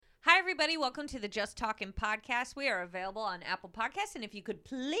everybody. Welcome to the Just Talking podcast. We are available on Apple Podcasts, and if you could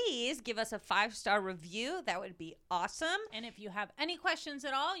please give us a 5-star review, that would be awesome. And if you have any questions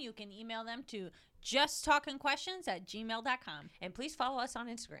at all, you can email them to justtalkingquestions@gmail.com. And please follow us on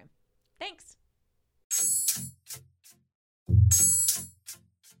Instagram. Thanks.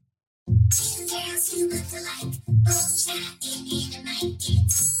 Two girls who look alike, both chatting in a mic.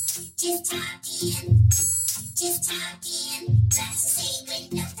 It's just talking. That's a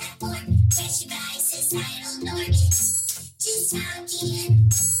segment of that form. Fresh advice, societal norm. It's just talking.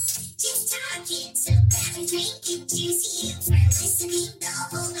 So grab a drink and cheers to you for listening the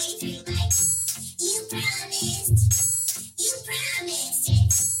whole way through. Like you promised. It's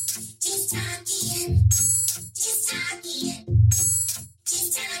just talking.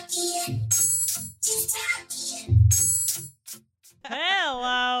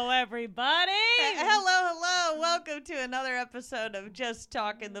 Hello, everybody. Hello. Welcome to another episode of Just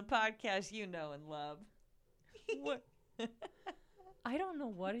Talking, the podcast you know and love. What? I don't know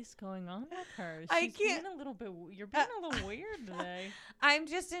what is going on with her. I She's can't- being a little bit. You're being a little weird today. I'm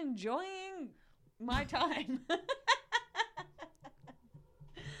just enjoying my time. I'm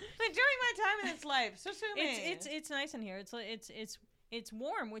enjoying my time in this life. So sue me. It's nice in here. It's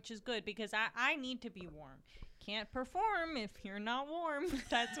warm, which is good because I need to be warm. Can't perform if you're not warm.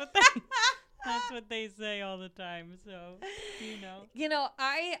 That's what they say all the time. So You know,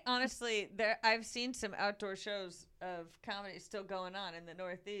 I honestly, I've seen some outdoor shows of comedy still going on in the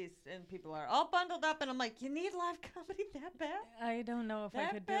Northeast, and people are all bundled up, and I'm like, you need live comedy that bad? I don't know if I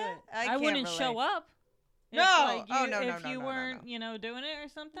That could do bad? it. I I can't wouldn't show relate. up. No. If you weren't, doing it or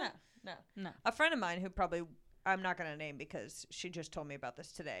something. No. A friend of mine who probably, I'm not going to name because she just told me about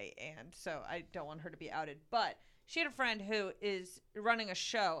this today, and so I don't want her to be outed, but she had a friend who is running a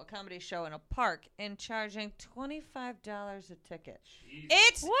comedy show in a park, and charging $25 a ticket. Jeez.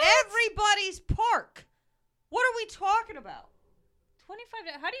 It's What? everybody's park. What are we talking about?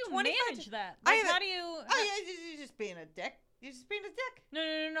 25. How do you 25 manage that? I Like, haven't- how do you? Oh, yeah, you're just being a dick. You're just being a dick.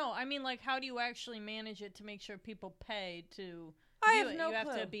 No. I mean, like, how do you actually manage it to make sure people pay to? I do have it? no You have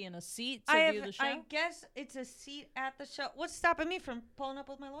clue. to be in a seat to view the show. I guess it's a seat at the show. What's stopping me from pulling up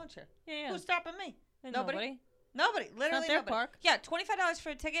with my lawn chair? Yeah. Who's stopping me? And Nobody. Literally their nobody. park. Yeah, $25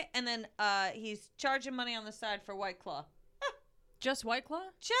 for a ticket, and then he's charging money on the side for White Claw. Just White Claw?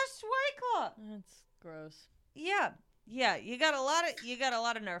 Just White Claw. That's gross. Yeah. You got a lot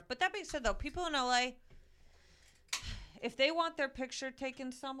of nerve. But that being said, though, people in LA, if they want their picture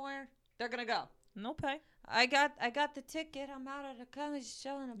taken somewhere, they're gonna go. No pay. I got the ticket. I'm out at a comedy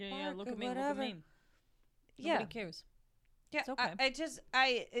show in a park Look or at me. whatever. Look at me. Yeah. Nobody cares. Yeah, It's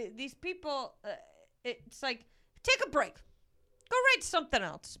okay. these people, it's like, take a break. Go write something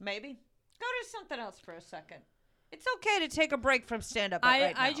else, maybe. Go do something else for a second. It's okay to take a break from stand-up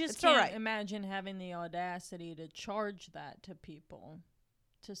right now. I just it's can't all right. imagine having the audacity to charge that to people.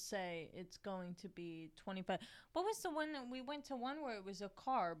 To say it's going to be 25. What was the one that we went to one where it was a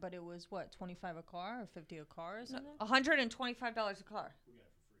car, but it was what, 25 a car or 50 a car or something? $125 a car. We got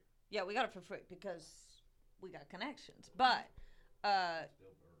it for free. Yeah, we got it for free because we got connections. But, Bill Burr.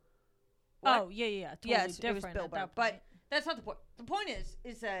 what? Oh, yeah. Totally Yes, different it was Bill at Burr. that But point. that's not the point. The point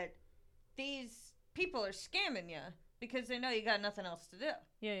is that these people are scamming you because they know you got nothing else to do.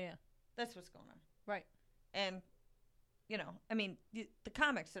 Yeah. That's what's going on. Right. And, I mean, the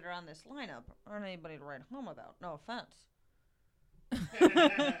comics that are on this lineup aren't anybody to write home about. No offense.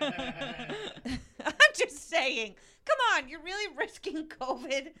 I'm just saying. Come on, you're really risking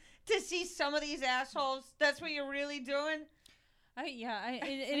COVID to see some of these assholes? That's what you're really doing? Like,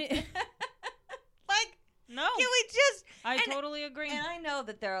 No. can we just... I and- totally agree. And I know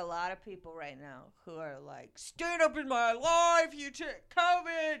that there are a lot of people right now who are like, stand up in my life, you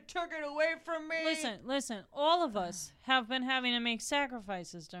COVID took it away from me. Listen, all of us have been having to make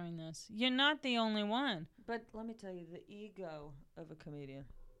sacrifices during this. You're not the only one. But let me tell you, the ego of a comedian.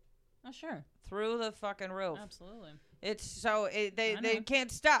 Oh, sure. Through the fucking roof. Absolutely. It's so, they know.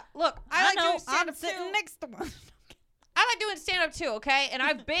 can't stop. Look, I like doing stand-up I'm sitting too. next to one. I like doing stand-up too, okay? And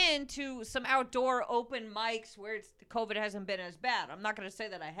I've been to some outdoor open mics where COVID hasn't been as bad. I'm not going to say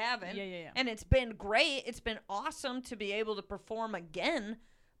that I haven't. Yeah. And it's been great. It's been awesome to be able to perform again.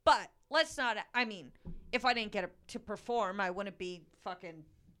 But let's not, I mean, if I didn't get to perform, I wouldn't be fucking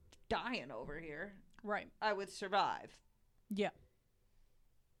dying over here. Right. I would survive. Yeah.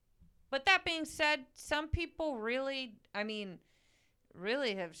 But that being said, some people really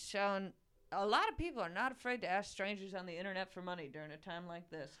have shown... A lot of people are not afraid to ask strangers on the internet for money during a time like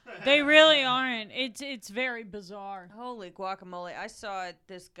this. They really aren't. It's very bizarre. Holy guacamole. I saw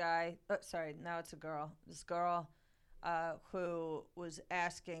this guy. Sorry, now it's a girl. This girl who was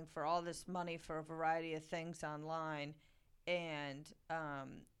asking for all this money for a variety of things online, and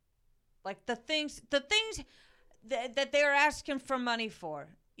like the things that they're asking for money for.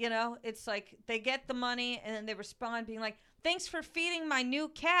 You know, it's like they get the money and then they respond being like, "Thanks for feeding my new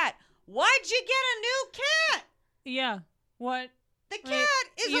cat." Why'd you get a new cat? Yeah. What? The cat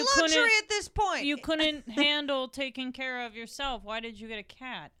is a you luxury couldn't- at this point. You couldn't handle taking care of yourself. Why did you get a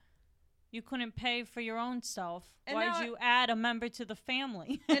cat? You couldn't pay for your own self. And Why now did you add a member to the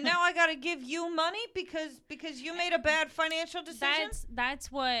family? And now I gotta give you money because you made a bad financial decision. That's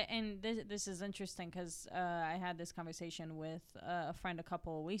what, and this is interesting because I had this conversation with a friend a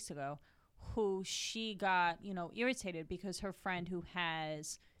couple of weeks ago, who she got irritated because her friend who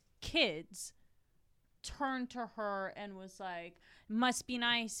has kids turned to her and was like, "Must be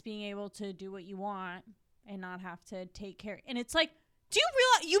nice being able to do what you want and not have to take care." And it's like, do you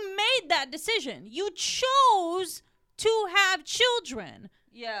realize you made that decision? You chose to have children.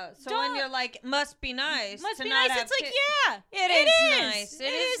 Yeah. So Don't- when you're like, must be nice. Must to be not nice. have It's like, kids. yeah, It is nice.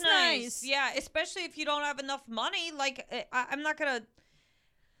 It is nice. nice. Yeah, especially if you don't have enough money. Like, I'm not gonna.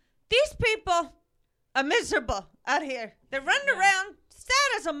 These people are miserable out here. They're running around,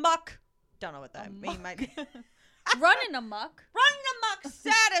 sad as a muck. Don't know what that means. Running amok. Running amok,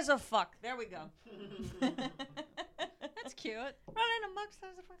 sad as a fuck. There we go. That's cute. Running amok, sad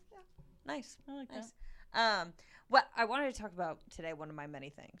as a fuck. Yeah. Nice. I like Nice. What I wanted to talk about today, one of my many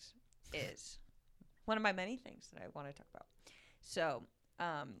things that I want to talk about. So,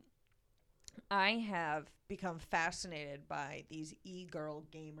 I have become fascinated by these e-girl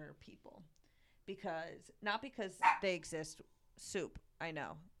gamer people not because they exist. Soup, I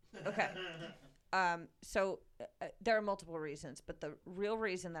know. Okay. So there are multiple reasons, but the real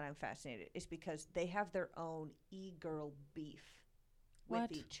reason that I'm fascinated is because they have their own e-girl beef What?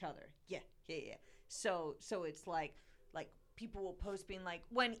 with each other. Yeah. So it's like people will post being like,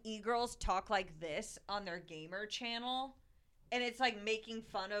 when e-girls talk like this on their gamer channel, and it's like making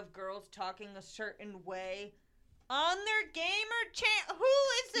fun of girls talking a certain way on their gamer channel. Who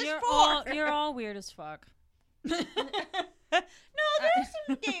is this for? You're all weird as fuck. No, there's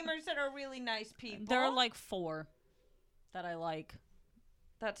some gamers that are really nice people. There are like 4 that I like.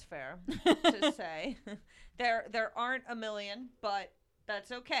 That's fair to say. There aren't a million, but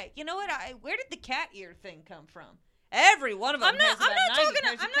that's okay. You know what? Where did the cat ear thing come from? Every one of them. I'm not talking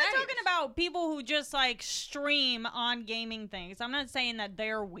talking about people who just like stream on gaming things. I'm not saying that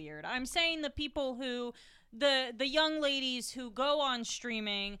they're weird. I'm saying the people who the young ladies who go on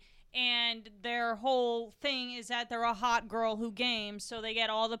streaming and their whole thing is that they're a hot girl who games, so they get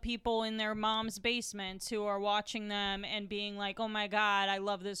all the people in their mom's basements who are watching them and being like, "Oh my god, I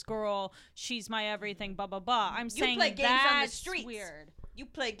love this girl. She's my everything." Blah blah blah. I'm saying play games that's on the streets. weird. You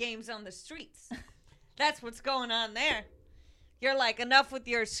play games on the streets. That's what's going on there. You're like, enough with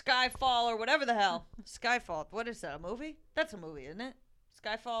your Skyfall or whatever the hell. Skyfall. What is that, a movie? That's a movie, isn't it?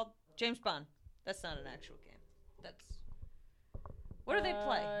 Skyfall. James Bond. That's not an actual game. That's... What do they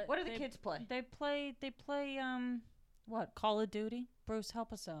play? What do the kids play? They play what? Call of Duty? Bruce,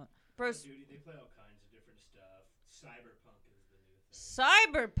 help us out. Bruce, Duty, they play all kinds of different stuff. Cyberpunk is the new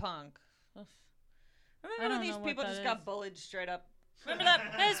thing. Cyberpunk. I Remember don't when these know what people that just is. got bullied straight up? Remember that?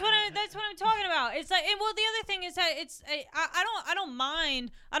 That's what I'm talking about. It's like, and well, the other thing is that it's I don't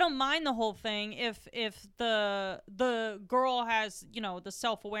mind the whole thing if the girl has the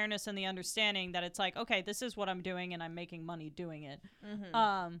self-awareness and the understanding that it's like, okay, this is what I'm doing and I'm making money doing it.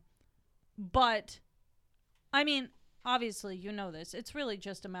 Mm-hmm. But I mean, obviously, this. It's really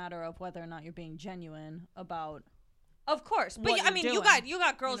just a matter of whether or not you're being genuine about. Of course, but what I you're mean, doing. you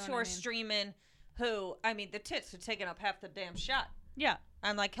got girls know who what I are mean? streaming who, I mean, the tits are taking up half the damn shot. Yeah.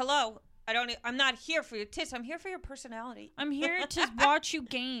 I'm like, hello, I'm not here for your tits. I'm here for your personality. I'm here to watch you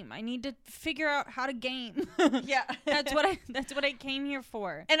game. I need to figure out how to game. Yeah, That's what I came here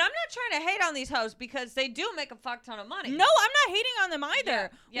for. And I'm not trying to hate on these hoes because they do make a fuck ton of money. No, I'm not hating on them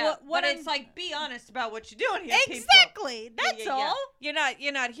either. Yeah, What but I'm- it's like, be honest about what you're doing here. people. exactly. Yeah, That's yeah, yeah. all.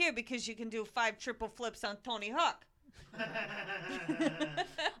 You're not here because you can do 5 triple flips on Tony Hawk.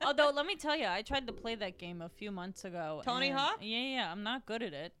 Although, let me tell you, I tried to play that game a few months ago. Tony and- Hawk? Yeah, I'm not good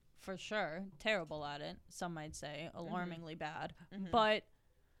at it, for sure. Terrible at it, some might say. Alarmingly bad. Mhm. But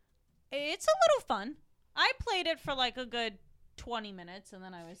it's a little fun. I played it for like a good 20 minutes, and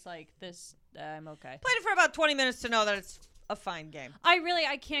then I was like, I'm okay. Played it for about 20 minutes to know that it's a fine game.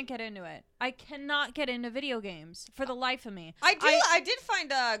 I can't get into it. I cannot get into video games for the life of me. I did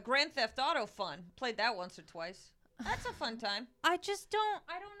find Grand Theft Auto fun. Played that once or twice. That's a fun time. I don't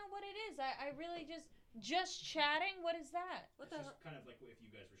know what it is. I really just chatting. What is that? What It's just kind of like if you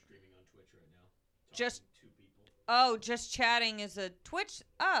guys were streaming on Twitch right now. Just- talking to people. Oh, just chatting is a Twitch.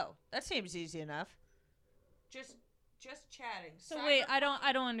 Oh, that seems easy enough. Just chatting. So wait, I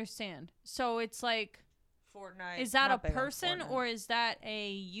don't understand. So it's like, Fortnite. is that a Not big on person Fortnite. or is that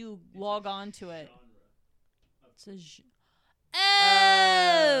you log on to it? Genre. It's a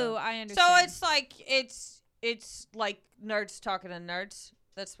oh, I understand. So it's like it's like nerds talking to nerds.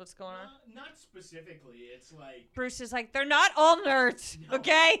 That's what's going on. Not specifically. It's like Bruce is like, they're not all nerds, no,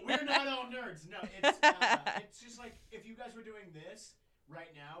 okay? We're not all nerds. No, it's just like if you guys were doing this right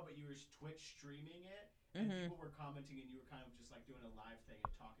now, but you were Twitch streaming it, and people were commenting, and you were kind of just like doing a live thing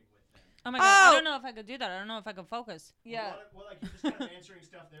and talking with them. oh my god, I Oh! don't know if I could do that. I don't know if I could focus. Yeah. Well, like you're just kind of answering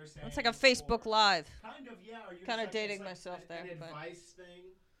stuff they're saying. It's like a Facebook or- Live. Kind of, yeah. Or you're Kinda just like, dating it's like myself there, An but- advice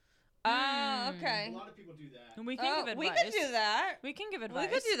thing. Ah, okay. A lot of people do that. We can give advice. We could do that. We can give We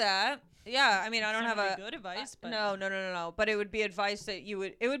advice. could do that. Yeah, I mean, I don't It's have not a really good advice, but no. But it would be advice that you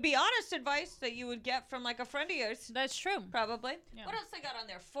would. It would be honest advice that you would get from like a friend of yours, that's true. probably. Yeah. What else they got on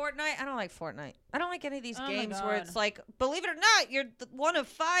there? Fortnite. I don't like Fortnite. I don't like any of these Oh my games where God. it's like, believe it or not, you're one of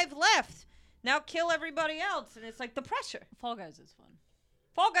 5 left. Now kill everybody else, and it's like the pressure. Fall Guys is fun.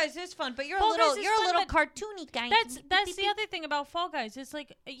 Fall Guys is fun, but you're Fall a little, Guys is you're fun, a little but cartoony guy. That's the other thing about Fall Guys. It's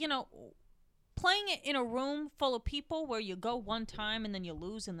like, playing it in a room full of people where you go one time and then you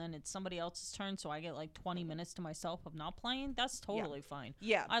lose and then it's somebody else's turn, so I get like 20 minutes to myself of not playing. That's totally fine.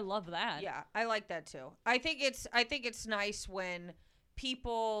 Yeah. I love that. Yeah, I like that too. I think it's nice when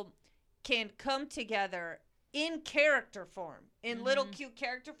people can come together in character form, in little cute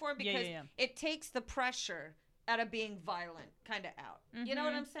character form, Yeah, because yeah. it takes the pressure out of being violent kind of out. You know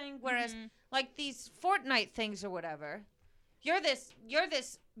what I'm saying? Whereas like these Fortnite things or whatever, you're this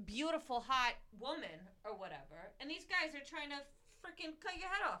beautiful hot woman or whatever, and these guys are trying to freaking cut your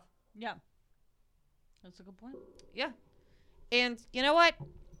head off. Yeah. That's a good point. Yeah. And you know what?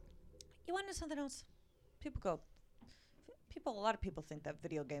 You want to know something else? A lot of people think that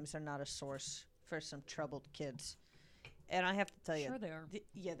video games are not a source for some troubled kids. And I have to tell you. Sure they are.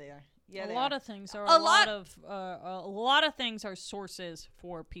 Yeah, they are. Yeah, a they lot are. of things are A a lot of things are sources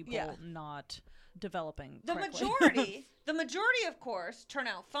for people Yeah. not developing The correctly. the majority, of course, turn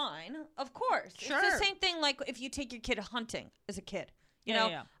out fine. Of course. Sure. It's the same thing like if you take your kid hunting as a kid. You Yeah, know,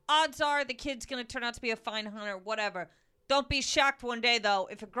 yeah. odds are the kid's going to turn out to be a fine hunter, whatever. Don't be shocked one day, though,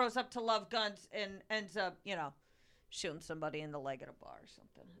 if it grows up to love guns and ends up, shooting somebody in the leg at a bar or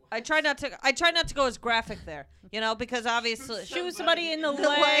something. I try not to go as graphic there, because obviously Shoot somebody in the the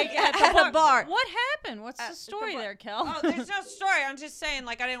leg leg at at the the bar. What happened? What's At the the story bar. there, Kel? Oh, there's no story. I'm just saying,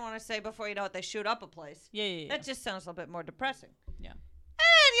 I didn't want to say before you know it, they shoot up a place. yeah. That just sounds a little bit more depressing. Yeah.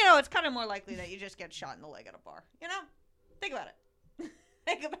 And, it's kind of more likely that you just get shot in the leg at a bar. Think about it.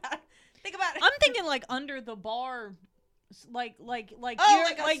 Think about it. I'm thinking like under the bar, like Oh, you're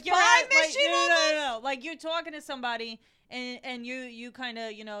like a you're spy at, mission no, like you're talking to somebody and you kind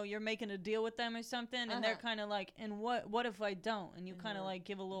of you're making a deal with them or something, and they're kind of like, and what if I don't? And you kind of like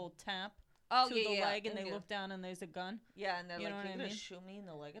give a little tap to the leg, and they look down and there's a gun, Yeah, and they're You know like, what you're I going to mean? shoot me in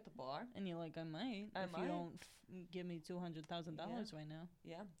the leg at the bar? and you're like, I might if might. you don't give me $200,000 right now.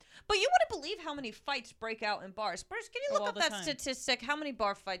 Yeah. But you wouldn't believe how many fights break out in bars. Bruce, can you look all up the that time. statistic? How many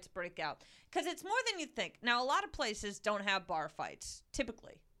bar fights break out? Because it's more than you think. Now, a lot of places don't have bar fights,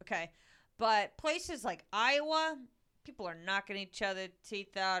 typically, okay? But places like Iowa, people are knocking each other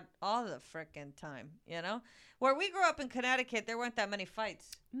teeth out all the frickin' time, Where we grew up in Connecticut, there weren't that many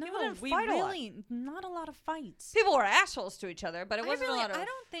fights. People No, didn't we fight a lot. really not a lot of fights. People were assholes to each other, but it wasn't a lot of... I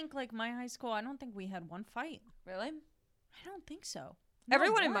don't think like my high school. I don't think we had one fight. Really? I don't think so. Not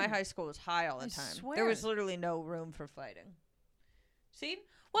Everyone in my one. high school was high all the I time. swear. There was literally no room for fighting. See?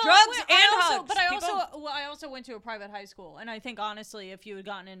 Well, Drugs I and also, hugs. But I People- I also went to a private high school, and I think honestly, if you had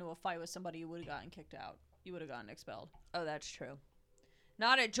gotten into a fight with somebody, you would have gotten kicked out. You would have gotten expelled. Oh, that's true.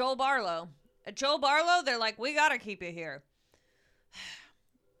 Not at Joel Barlow. At Joel Barlow, they're like, we gotta keep you here.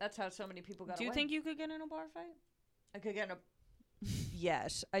 That's how so many people got Do you away. think you could get in a bar fight? I could get in a...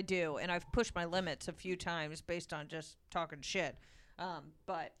 Yes, I do. And I've pushed my limits a few times based on just talking shit.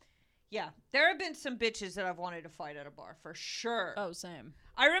 But, yeah. There have been some bitches that I've wanted to fight at a bar, for sure. Oh, same.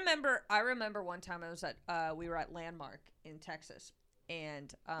 I remember one time I was at we were at Landmark in Texas,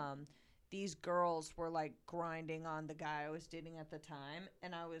 and these girls were like grinding on the guy I was dating at the time,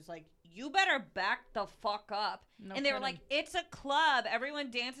 and I was like, you better back the fuck up. No and they were kidding. like, it's a club, everyone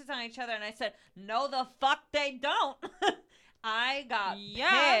dances on each other, and I said, no the fuck they don't. I got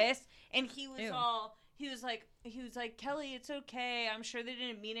pissed, and he was Ew. he was like, Kelly, it's okay, I'm sure they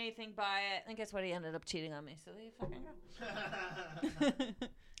didn't mean anything by it. And guess what, he ended up cheating on me, so they fucking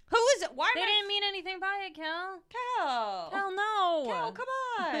go. Who is it? Why They am didn't mean anything by it, Cal. Cal? Hell no. Cal, come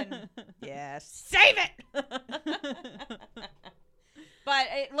on. Yeah, save it. But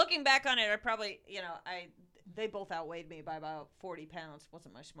looking back on it, I probably, they both outweighed me by about 40 pounds.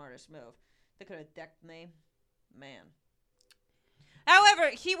 Wasn't my smartest move. They could have decked me. Man. However,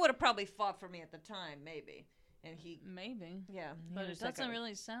 he would have probably fought for me at the time, maybe. And Maybe. yeah. he But was it that doesn't guy.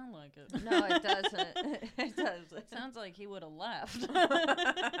 really sound like it. No, it doesn't. It doesn't. Sounds like he would have left.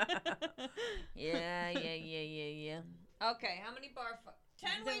 Yeah. Okay, how many bar fights? 10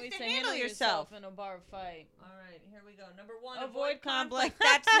 Then ways we to say handle yourself. in a bar fight. All right, here we go. Number 1, Avoid conflict.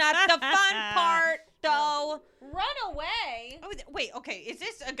 That's not the fun part, though. Run away. Oh, wait, okay. Is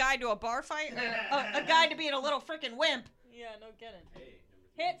this a guide to a bar fight? Or a guide to being a little freaking wimp? Yeah, no kidding. Hey,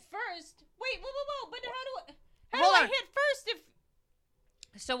 Hit first. Wait, whoa. But how Hold do I on. hit first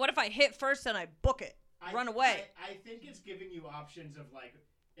if... So what if I hit first and I book it? Run away. I think it's giving you options of like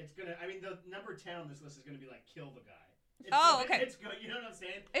it's gonna. I mean, the number 10 on this list is gonna be like kill the guy. It's Oh, gonna- okay. It's good. You know what I'm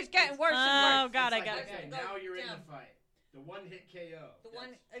saying? It's getting worse Oh, and worse. God, It's I got it. Okay, Go now you're in down. the fight. The one hit KO. The one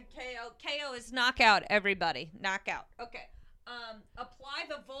That's- KO is knockout. Everybody, knockout. Okay. Apply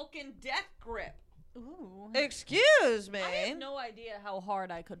the Vulcan death grip. Ooh. Excuse me. I have no idea how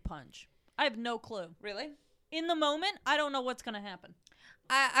hard I could punch. I have no clue. Really? In the moment, I don't know what's gonna happen.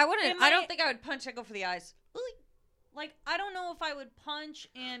 I wouldn't. It I don't might- think I would punch. I go for the eyes. Like, I don't know if I would punch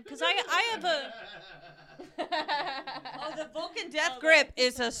and... Because I have a... Oh, the Vulcan death Oh, grip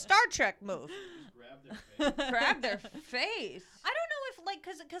is a Star Trek move. Grab their face. Grab their face. I don't know if, like,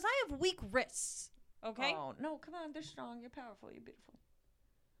 because I have weak wrists. Okay? Oh no! Come on, they're strong. You're powerful. You're beautiful.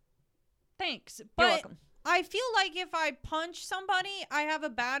 Thanks. You're But welcome. I feel like if I punch somebody, I have a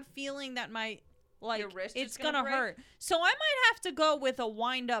bad feeling that my... Like, Your wrist is it's gonna gonna break? hurt. So I might have to go with a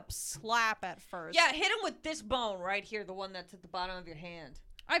wind-up slap at first. Yeah, hit him with this bone right here, the one that's at the bottom of your hand.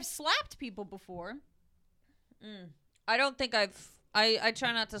 I've slapped people before. I don't think I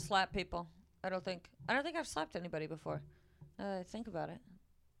try not to slap people. I don't think I've slapped anybody before. Think about it.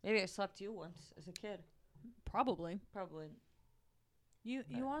 Maybe I slapped you once as a kid. Probably. Probably. You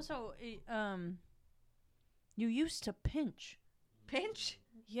also you used to pinch. Pinch?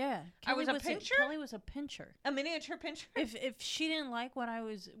 Yeah, I was a pincher? Kelly was a pincher. A miniature pincher? If she didn't like what I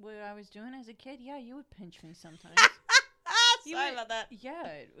was doing as a kid, yeah, you would pinch me sometimes. You Sorry would- about that.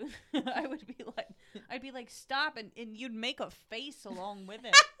 Yeah, I would be like, I'd be like, stop, and you'd make a face along with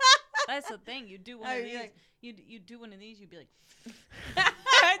it. That's the thing. You do one Oh, of you're these. like- You do one of these. You'd be like,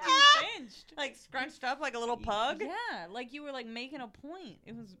 you pinched. Like scrunched up like a little pug? Yeah, like you were like making a point.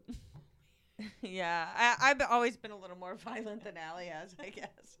 It was. Yeah, I've always been a little more violent than Allie has, I guess.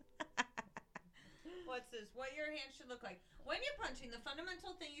 What's this? What your hand should look like. When you're punching, the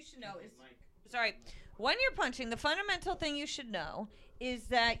fundamental thing you should know is... Mike. Sorry. When you're punching, the fundamental thing you should know is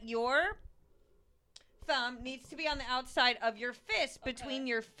that your thumb needs to be on the outside of your fist, between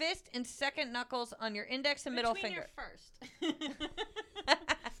your fist and second knuckles on your index and middle Between finger. your first.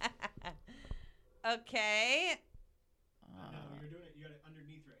 Okay. No, you're doing it. You got it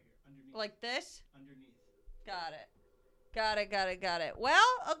underneath right here. Underneath. Like this? underneath. Got it. Got it. Well,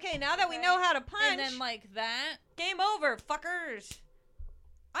 okay, now that we know how to punch, And then like that. game over, fuckers.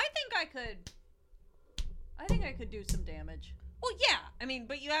 I think I could do some damage. Well, yeah. I mean,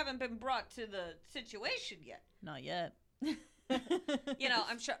 but you haven't been brought to the situation yet. Not yet. You know,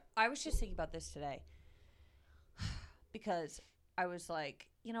 I'm sure. I was just thinking about this today because I was like,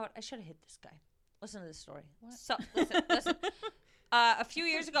 you know what? I should have hit this guy. Listen to this story. What? So, listen. A few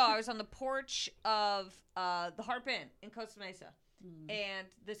years ago, I was on the porch of the Harp Inn in Costa Mesa. And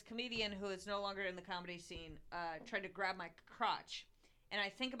this comedian who is no longer in the comedy scene tried to grab my crotch. And I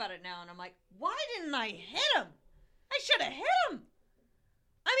think about it now, and I'm like, why didn't I hit him? I should have hit him.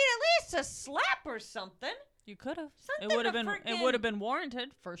 I mean, at least a slap or something. You could have. Something It would have to been. It freaking- would have been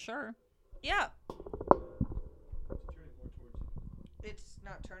warranted for sure. Yeah. Turn it more towards you. It's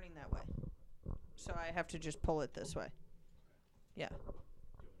not turning that way. So I have to just pull it this way. Yeah.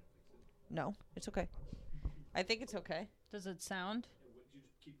 No, it's okay. I think it's okay. Does it sound? You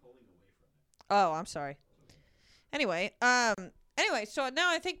just keep pulling away from it. Oh, I'm sorry. Anyway, so now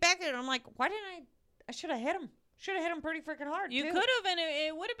I think back at it, I'm like, why didn't I should have hit him. Should have hit him pretty freaking hard. You too. could have, and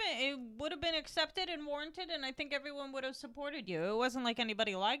it would have been accepted and warranted, and I think everyone would have supported you. It wasn't like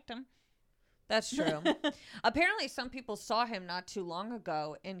anybody liked him. That's true. Apparently, some people saw him not too long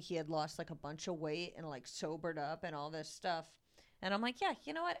ago, and he had lost like a bunch of weight and like sobered up and all this stuff. And I'm like, yeah,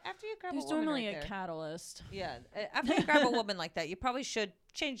 you know what? After you grab There's a woman normally right a there, catalyst. yeah, after you grab a woman like that, you probably should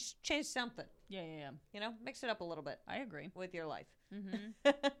change something. Yeah. You know, mix it up a little bit I agree. with your life.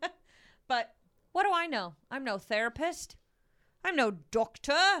 Mm-hmm. But what do I know? I'm no therapist. I'm no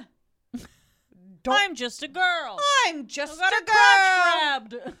doctor. I'm just a girl. I'm just I got a a girl. crotch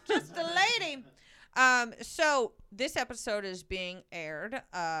grabbed. Just a lady. So this episode is being aired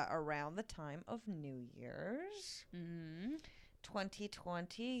around the time of New Year's. Mm-hmm.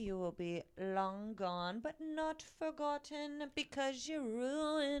 2020, you will be long gone, but not forgotten because you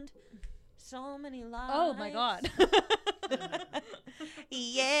ruined so many lives. Oh my god.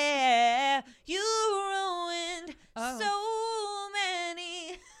 Yeah, you ruined Oh. so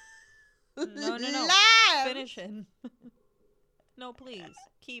many No. lives. Finish it. No, please.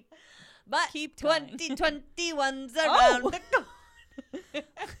 Keep. But Keep going. 2021's around Oh. the corner.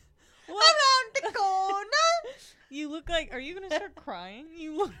 Around the corner. You look like. Are you gonna start crying?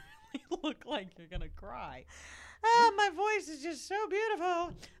 You look like you're gonna cry. Oh, my voice is just so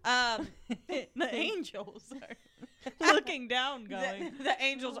beautiful. The angels are looking down, going. The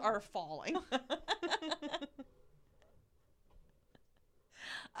angels are falling.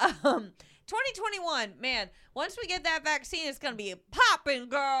 2021, man. Once we get that vaccine, it's gonna be popping,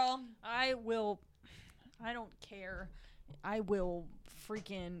 girl. I don't care. I will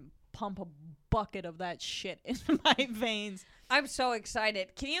freaking pump a bucket of that shit into my veins. I'm so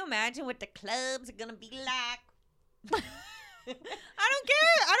excited. Can you imagine what the clubs are gonna be like? I don't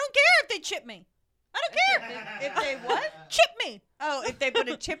care. I don't care if they chip me. I don't care. If they what? Chip me. Oh, if they put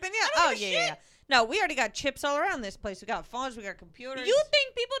a chip in you? don't Oh, give a yeah, yeah. No, we already got chips all around this place. We got phones, we got computers. You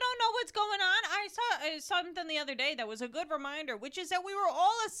think people don't know what's going on? I saw something the other day that was a good reminder, which is that we were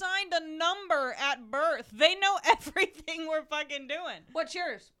all assigned a number at birth. They know everything we're fucking doing. What's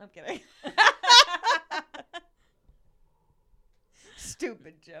yours? I'm kidding.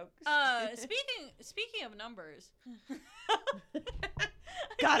 Stupid jokes. Speaking of numbers.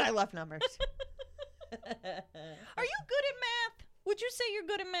 God, I love numbers. Are you good at math? Would you say you're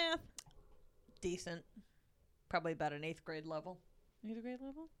good at math? Decent. Probably about an 8th grade level. 8th grade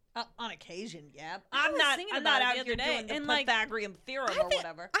level? On occasion, yeah. I I'm was not. thinking I'm about not it out the here other day, doing the and, like, Pythagorean theorem or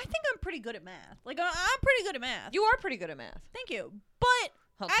whatever. I think I'm pretty good at math. Like, I'm pretty good at math. You are pretty good at math. Thank you. But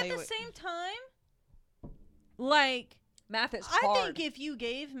I'll at tell you the what, same time, like, math is I hard. think if you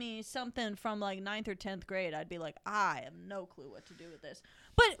gave me something from like 9th or 10th grade, I'd be like, I have no clue what to do with this.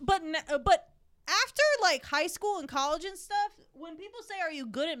 But after like high school and college and stuff, when people say, "Are you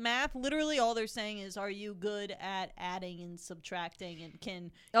good at math?" literally all they're saying is, "Are you good at adding and subtracting and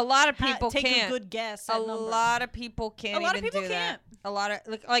can a lot of people take can't. a good guess?" A At numbers?" lot of people can't. A lot of even people do can't. that. A lot of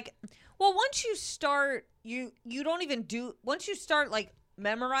like. Well, once you start, you don't even do. Once you start like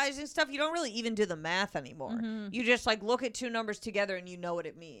memorizing stuff, you don't really even do the math anymore. Mhm. You just like look at two numbers together and you know what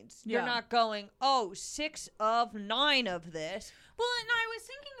it means. You're Yeah. not going, oh, 6 of 9 of this. Well, and I was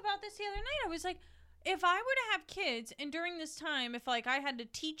thinking about this the other night. I was like, if I were to have kids, and during this time, if like I had to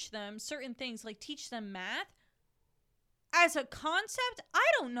teach them certain things, like teach them math as a concept, I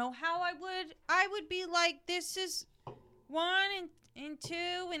don't know how I would be like, this is 1 and 2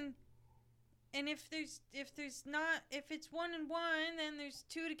 and if it's 1 and 1, then there's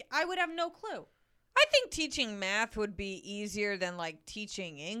 2 to. I would have no clue. I think teaching math would be easier than like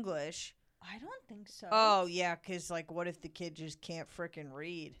teaching English. I don't think so. Oh yeah, because like, what if the kid just can't frickin'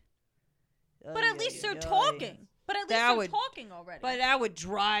 read? But at least they're Ay. talking. But at least That they're would- talking already. But that would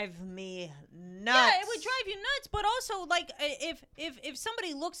drive me nuts. Yeah, it would drive you nuts. But also, like, if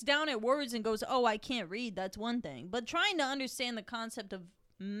somebody looks down at words and goes, "Oh, I can't read," that's one thing. But trying to understand the concept of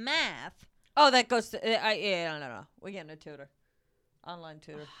math, Oh, that goes to yeah, no. We're getting a tutor, online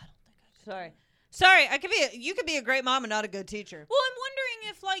tutor. I don't think I could. Sorry. You could be a great mom and not a good teacher. Well, I'm wondering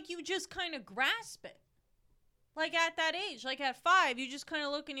if like you just kind of grasp it, like at that age, like at 5, you just kind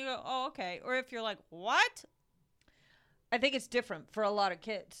of look and you go, "Oh, okay," or if you're like, "What?" I think it's different for a lot of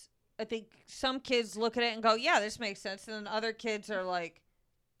kids. I think some kids look at it and go, "Yeah, this makes sense," and then other kids are like,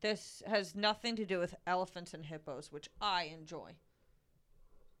 "This has nothing to do with elephants and hippos," which I enjoy.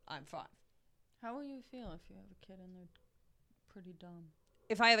 I'm 5. How will you feel if you have a kid and they're pretty dumb?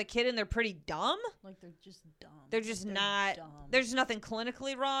 If I have a kid and they're pretty dumb, Like they're just dumb. they're Like, just not. dumb. There's nothing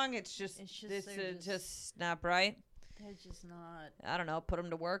clinically wrong. It's just It's just- this they're is just- just not right. They're just not. I don't know. Put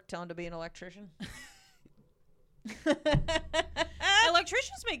them to work. Tell them to be an electrician.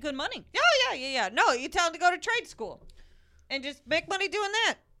 Electricians make good money. Oh, yeah. No, you tell them to go to trade school and just make money doing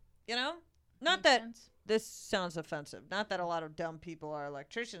that. You know? Not Makes that sense. this sounds offensive. Not that a lot of dumb people are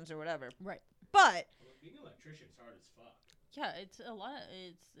electricians or whatever. Right. But Well, being an electrician's hard as fuck. Yeah, it's a lot.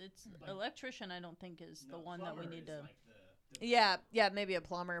 It's Like- electrician. I don't think is the one that we plumber need is to. like the yeah, maybe a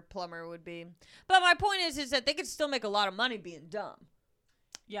plumber would be. But my point is that they could still make a lot of money being dumb.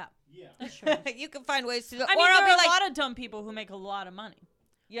 Yeah, yeah. that's true. You can find ways to. I mean, or I'll there be are like, a lot of dumb people who make a lot of money.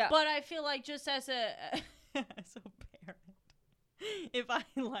 yeah. But I feel like just as a as a parent, if I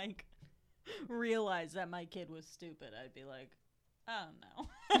like realized that my kid was stupid, I'd be like, oh no.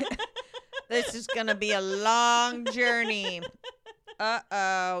 This is gonna be a long journey.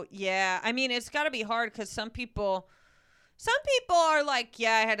 Uh-oh. Yeah. I mean, it's got to be hard because some people are like,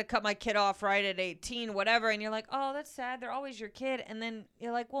 yeah, I had to cut my kid off right at 18, whatever. And you're like, oh, that's sad. They're always your kid. And then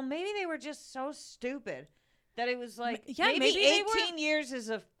you're like, well, maybe they were just so stupid that it was like, Yeah, maybe maybe they 18 years is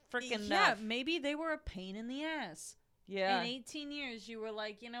a freaking Yeah, enough. maybe they were a pain in the ass. Yeah. In 18 years, you were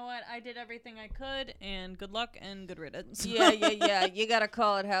like, you know what? I did everything I could, and good luck and good riddance. Yeah. You got to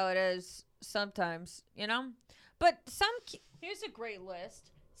call it how it is sometimes, you know? But Here's a great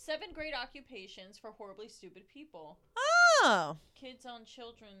list. 7 great occupations for horribly stupid people. Oh. Kids on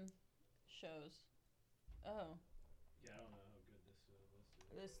children shows. Oh. Yeah, I don't know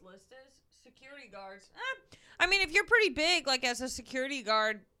how good This list is security guards. I mean, if you're pretty big, like as a security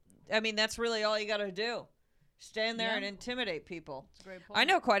guard, I mean, that's really all you got to do. Stand there Yeah. and intimidate people. It's a great point. I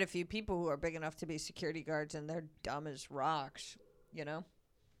know quite a few people who are big enough to be security guards, and they're dumb as rocks, you know?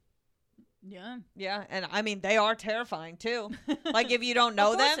 Yeah. Yeah, and I mean, they are terrifying, too. Like, if you don't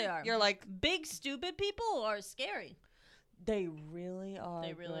know Of course them, they are. you're like, Big stupid people are scary. they really are.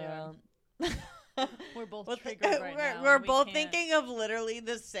 They really girl. We're both Well, triggered right now. we're and we both can't- thinking of literally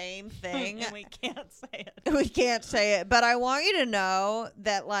the same thing. and we can't say it. We can't say it, but I want you to know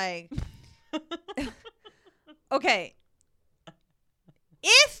that, like, okay,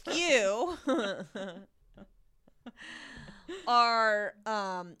 if you are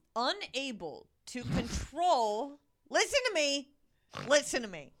unable to control, listen to me.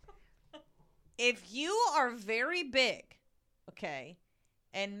 If you are very big, okay,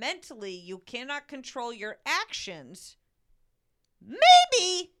 and mentally you cannot control your actions,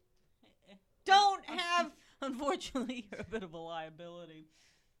 maybe don't have. Unfortunately, you're a bit of a liability.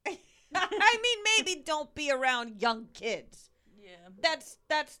 I mean, maybe don't be around young kids. Yeah.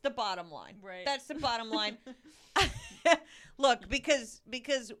 That's the bottom line. Right. That's the bottom line. Look, because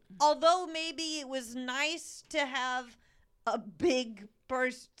although maybe it was nice to have a big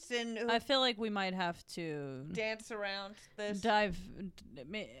person who I feel like we might have to dance around this, dive.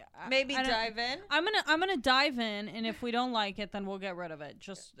 maybe I don't- dive in. I'm gonna dive in, and if we don't like it, then we'll get rid of it.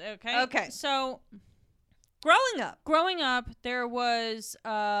 Just okay. Okay. So Growing up, there was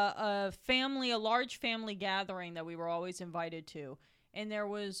a large family gathering that we were always invited to, and there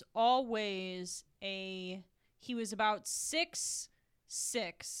was always he was about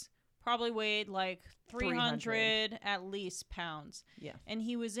 6'6", probably weighed like 300 at least pounds. Yeah. And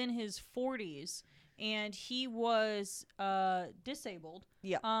he was in his 40s, and he was disabled.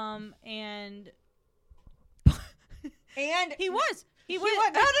 Yeah. And and he was. He was.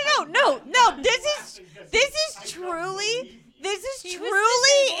 No. This is truly He was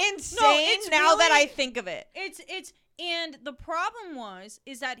truly insane. it's now that really- I think of it. It's and the problem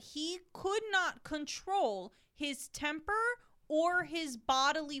is that he could not control his temper or his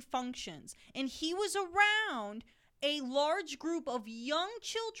bodily functions, and he was around a large group of young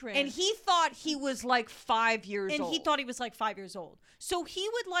children, And he thought he was like 5 years old. he thought he was like 5 years old. So he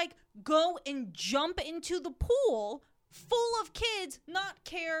would like go and jump into the pool full of kids, not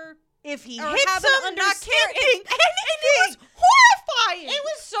care if he or hits have them, an not caring. understanding. And it was horrifying. It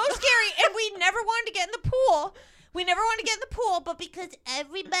was so scary, and we never wanted to get in the pool. But because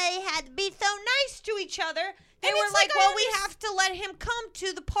everybody had to be so nice to each other, they And were it's like, like, well, we have to let him come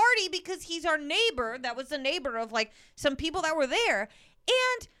to the party because he's our neighbor. That was the neighbor of, like, some people that were there.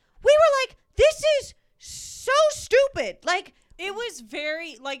 And we were like, this is so stupid. Like, It was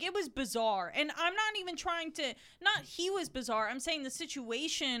very, like, it was bizarre. And I'm not even trying to, not he was bizarre. I'm saying the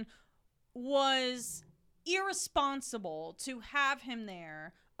situation was irresponsible to have him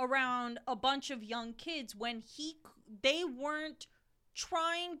there around a bunch of young kids when they weren't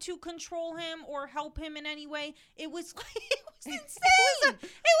trying to control him or help him in any way. It was insane.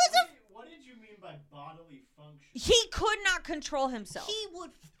 What did you mean by bodily function? he could not control himself. He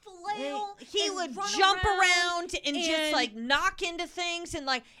would flail. He and would run jump around and just and- like knock into things, and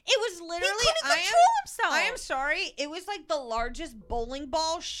like it was He literally couldn't control himself. I am sorry. It was like the largest bowling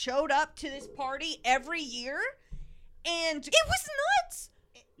ball showed up to this party every year, and It was nuts.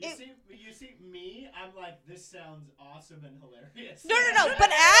 You see me, I'm like, this sounds awesome and hilarious. no.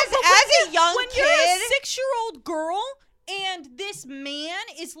 But as a young When kid, you're a 6-year-old girl and this man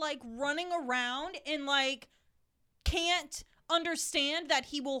is like running around and like can't understand that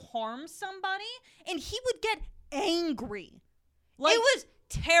he will harm somebody, and he would get angry. Like, it was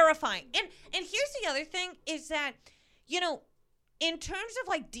terrifying. And here's the other thing is that, you know, in terms of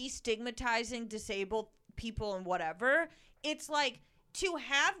like destigmatizing disabled people and whatever, it's like to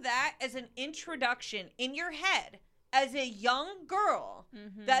have that as an introduction in your head as a young girl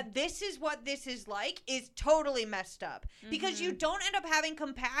Mm-hmm. that this is what this is like is totally messed up because you don't end up having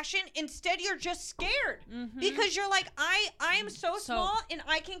compassion. Instead, you're just scared because you're like, I am so small and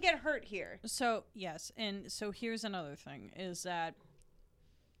I can get hurt here. So, yes. And so here's another thing is that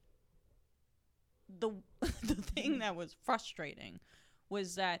the thing that was frustrating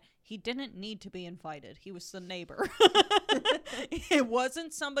was that he didn't need to be invited. He was the neighbor. It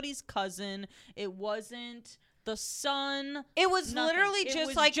wasn't somebody's cousin. It wasn't the son. It was Nothing. literally It just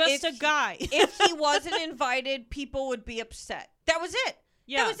was like just a guy. If he wasn't invited, people would be upset. That was it.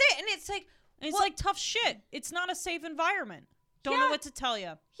 Yeah. That was it. And it's like, And it's what- like tough shit. It's not a safe environment. Don't Yeah. know what to tell you.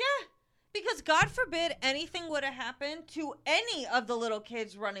 yeah. Because God forbid anything would have happened to any of the little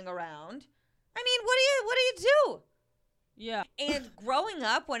kids running around. I mean, what do you do? Yeah. And growing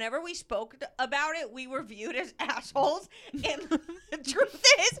up, whenever we spoke about it, we were viewed as assholes. And the truth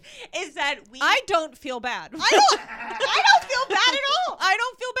is that I don't feel bad. I don't feel bad at all. I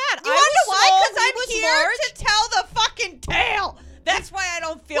don't feel bad. You I want to know was why? small, Because he I'm was here large. to tell the fucking tale. That's why I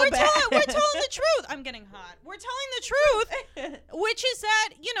don't feel We're bad. telling the truth. I'm getting hot. We're telling the truth, which is that,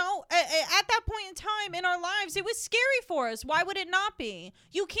 you know, at that point in time in our lives, it was scary for us. Why would it not be?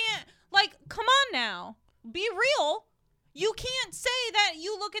 You can't, like, come on now. Be real. You can't say that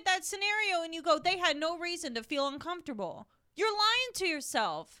you look at that scenario and you go, they had no reason to feel uncomfortable. You're lying to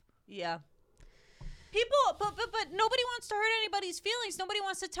yourself. Yeah. People, but nobody wants to hurt anybody's feelings. Nobody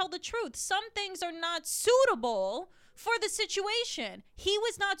wants to tell the truth. Some things are not suitable for the situation. He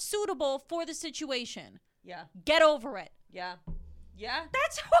was not suitable for the situation. Yeah. Get over it. Yeah. Yeah.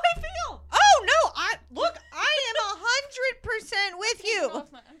 That's how I feel. Oh no! I am 100% with you. I'm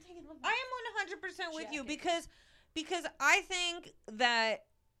taking off my- I am 100% with you Jacket. because I think that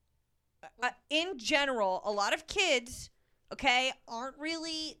in general, a lot of kids, okay, aren't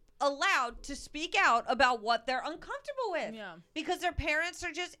really allowed to speak out about what they're uncomfortable with. Yeah. Because their parents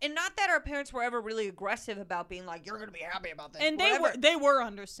are just, and not that our parents were ever really aggressive about being like, you're going to be happy about this. And whatever. they were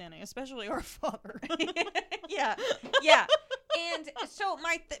understanding, especially our father. yeah. Yeah. And so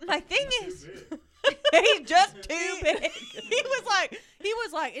my thing is, he's just too big. he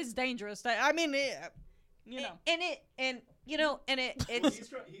was like, it's dangerous. I mean, you know. And it's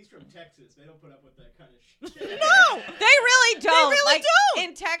He's from Texas. They don't put up with that kind of shit. No! they really don't. really Like, don't.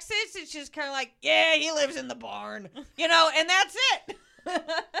 In Texas, it's just kind of like, yeah, he lives in the barn, you know, and that's it.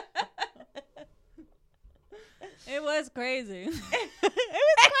 It was crazy. It was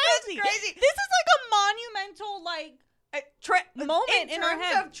crazy. crazy. This is like a monumental, like, moment in our terms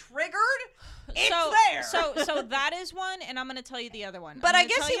head. of triggered, it's there. So that is one, and I'm going to tell you the other one. But I'm I gonna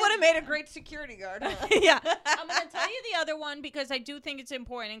guess tell he you- would have made a great security guard. Huh? Yeah. I'm going to tell you the other one because I do think it's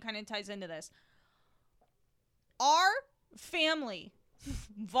important and kind of ties into this. Our family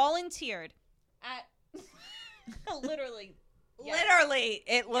volunteered at literally Literally,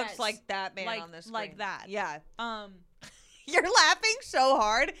 it looks Yes. like that man Like- on this like that. Yeah. um You're laughing so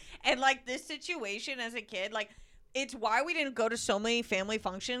hard, and like this situation as a kid, like it's why we didn't go to so many family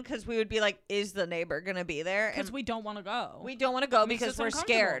functions because we would be like, is the neighbor gonna be there? And because we don't want to go. we don't want to go Makes because us we're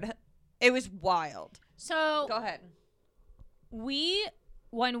uncomfortable. scared. It was wild. So Go ahead.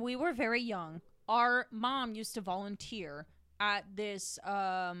 when we were very young, our mom used to volunteer at this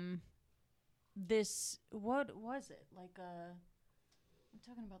what was it? Like I'm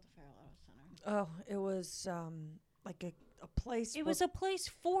talking about the Farrell Center. Oh, it was like a place. It was a place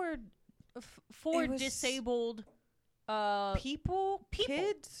for It was- disabled people,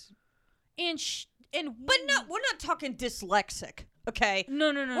 kids, and but no, we're not talking dyslexic. Okay,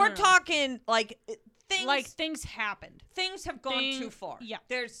 no, we're talking like things. like things happened. things have gone too far. yeah.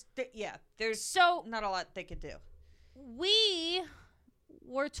 there's So not a lot they could do. we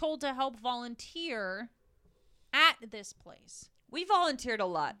were told to help volunteer at this place. We volunteered a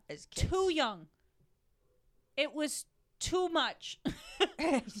lot as kids. Too young. It was too much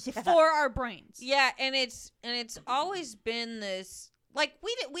yeah. for our brains. Yeah, and it's always been this like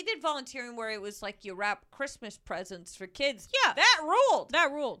we did volunteering where it was like you wrap Christmas presents for kids. Yeah. That ruled.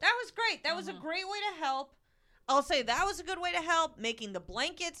 That ruled. That was great. That was a great way to help. I'll say that was a good way to help. Making the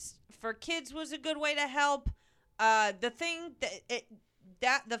blankets for kids was a good way to help. The thing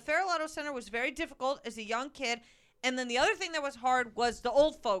that the Farrell Auto Center was very difficult as a young kid, and then the other thing that was hard was the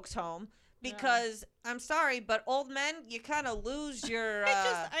old folks home because I'm sorry, but old men you kind of lose your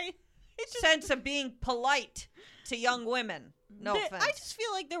sense of being polite to young women. No offense. I just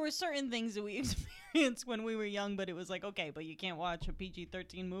feel like there were certain things that we experienced when we were young, but it was like, okay, but you can't watch a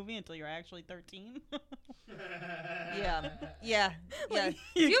PG-13 movie until you're actually 13. Yeah. Yeah. Like,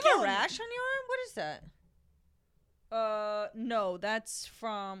 Do you're you have a killing me. rash on your arm? What is that? No, that's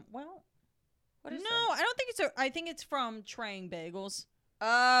from, well, What is No, that? I don't think it's. I think it's from Traying Bagels.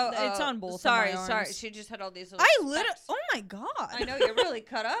 Oh, It's on both of Sorry, my sorry. arms. She just had all these little I literally. specks. Oh my god. I know you're really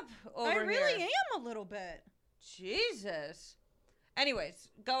cut up over I really here. am a little bit. Jesus. Anyways,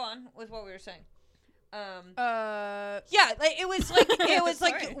 go on with what we were saying. Yeah, Like it was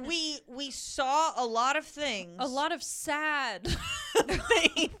like Sorry. we saw a lot of things. a lot of sad.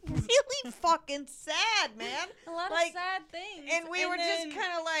 really fucking sad, man. A lot Like, of sad things. And we were then, just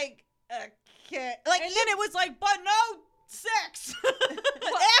kind of like, okay, like And then it was like, but no sex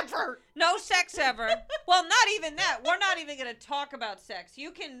ever. No sex ever. Well, not even that. We're not even going to talk about sex.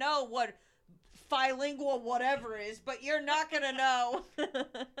 You can know what bilingual whatever is, but you're not going to know.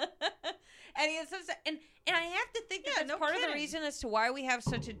 And it's just, and I have to think that that's no part of the kidding. reason as to why we have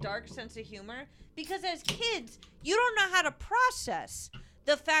such a dark sense of humor. Because as kids, you don't know how to process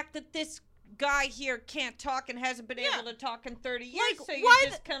the fact that this guy here can't talk and hasn't been Yeah. able to talk in 30 years. Like, So why you're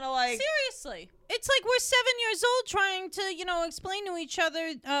just kind of like, Seriously. It's like we're 7 years old trying to, explain to each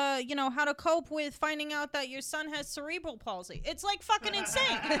other, how to cope with finding out that your son has cerebral palsy. It's like fucking insane.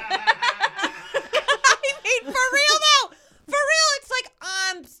 I mean, for real though. For real, it's like,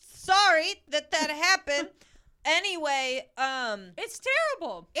 I'm sorry that happened. Anyway, It's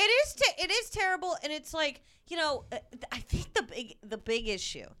terrible. it is terrible, and it's like, I think the big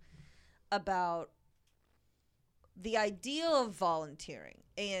issue about the idea of volunteering,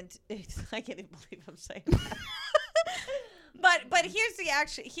 and I can't even believe I'm saying that. but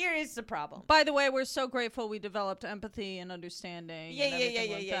here is the problem. By the way, we're so grateful we developed empathy and understanding Yeah, and yeah, everything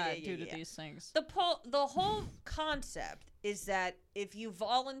yeah, like yeah, that yeah, due yeah, to yeah. these things. The whole concept is that if you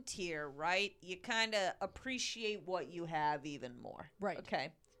volunteer, right, you kind of appreciate what you have even more. Right.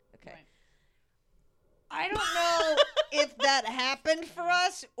 Okay. Right. I don't know if that happened for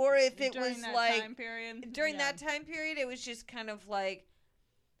us or if it During was that like time period. during that time period, it was just kind of like,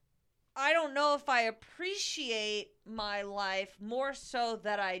 I don't know if I appreciate my life more so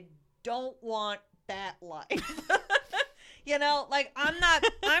that I don't want that life. Like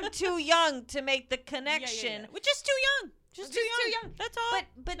I'm too young to make the connection. We're just too young. Just too young. That's all.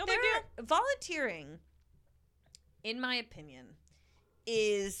 But No big volunteering, in my opinion,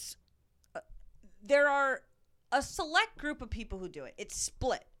 is there are a select group of people who do it. It's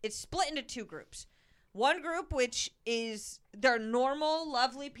split into two groups. One group, which is they're normal,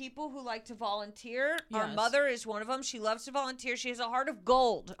 lovely people who like to volunteer. Our Yes. mother is one of them. She loves to volunteer. She has a heart of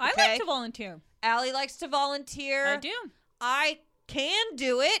gold. I okay? like to volunteer. Allie likes to volunteer. I do. I can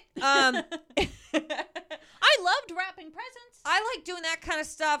do it. I loved wrapping presents. I like doing that kind of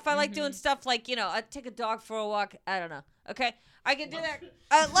stuff. I like doing stuff like, I take a dog for a walk. I don't know. Okay. I can do that.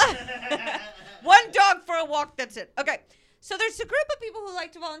 One dog for a walk. That's it. Okay. So there's a group of people who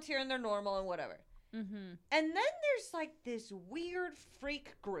like to volunteer and they're normal and whatever. Mm-hmm. And then there's like this weird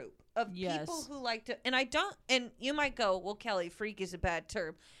freak group of Yes. people who like to, and you might go, well, Kelly, freak is a bad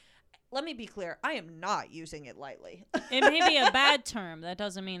term. Let me be clear. I am not using it lightly. It may be a bad term. That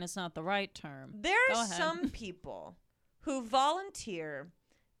doesn't mean it's not the right term. There Go are ahead. some people who volunteer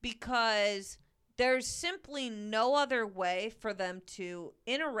because there's simply no other way for them to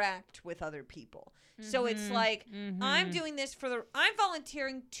interact with other people. So it's like, I'm doing this I'm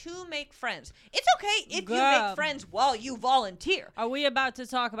volunteering to make friends. It's okay if you Girl. make friends while you volunteer. Are we about to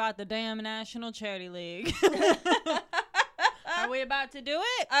talk about the damn National Charity League? Are we about to do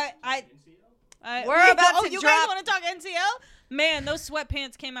it? We're about to you drop- guys want to talk NCL? Man, those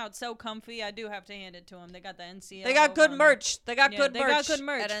sweatpants came out so comfy. I do have to hand it to them. They got the NCL. They got logo good on merch. They got Yeah, good they merch. got good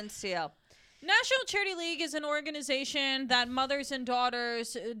merch. At NCL. National Charity League is an organization that mothers and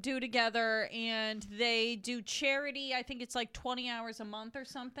daughters do together, and they do charity. I think it's like 20 hours a month or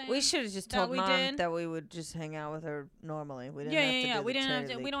something. We should have just that told we Mom did. that we would just hang out with her normally. We didn't Yeah, have yeah, to yeah. do We the didn't have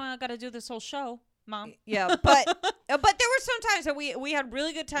charity to. We league. don't got to do this whole show, Mom. Yeah, but there were some times that we had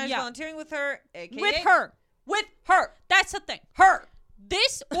really good times Yeah. volunteering with her. AKA With her. With her. That's the thing. Her.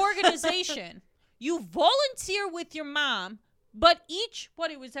 This organization, you volunteer with your mom, but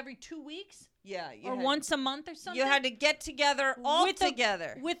it was every 2 weeks Yeah. or once a month or something? You had to get together all With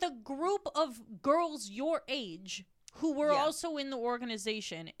together. with a group of girls your age who were Yeah. also in the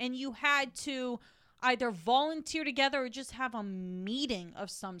organization, and you had to either volunteer together or just have a meeting of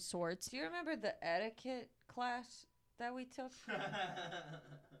some sort. Do you remember the etiquette class that we took?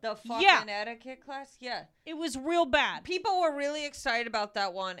 The fucking Yeah. etiquette class? Yeah. It was real bad. People were really excited about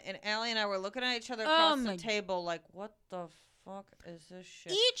that one, and Allie and I were looking at each other across the table like, what the fuck is this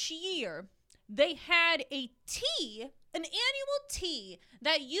shit? Each year, they had an annual tea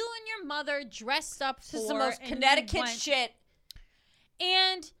that you and your mother dressed up for. This is the most and you Connecticut went- shit.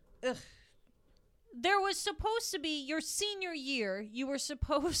 And Ugh. there was supposed to be your senior year. You were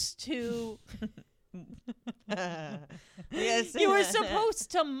supposed to. Yes. You were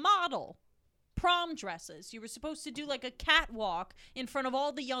supposed to model prom dresses. You were supposed to do like a catwalk in front of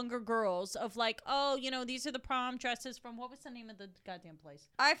all the younger girls of like, oh, you know, these are the prom dresses from what was the name of the goddamn place?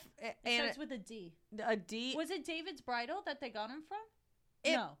 It It starts with a D. a D. Was it David's Bridal that they got him from?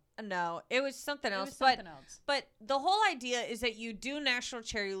 It- No, No, it was something it else. was something else. But the whole idea is that you do national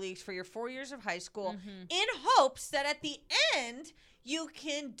charity leagues for your 4 years of high school Mhm. in hopes that at the end you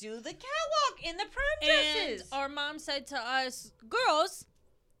can do the catwalk in the prom dresses. And our mom said to us, girls,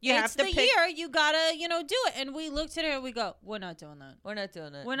 You it's have to the pick- year. You gotta, do it. And we looked at her and we go, we're not doing that. We're not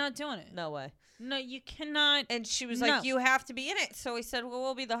doing it. We're not doing it. No way. No, you cannot. And she was No. like, you have to be in it. So we said, well,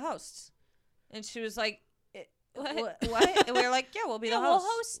 we'll be the hosts. And she was like, what? And we were like, yeah, we'll be Yeah, the we'll hosts.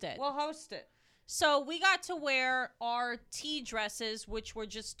 host it. We'll host it. So we got to wear our tea dresses, which were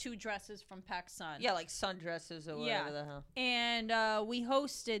just 2 dresses from PacSun. Yeah, like sundresses or Yeah. whatever the hell. And we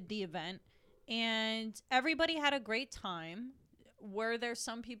hosted the event, and everybody had a great time. Were there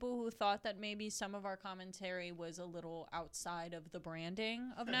some people who thought that maybe some of our commentary was a little outside of the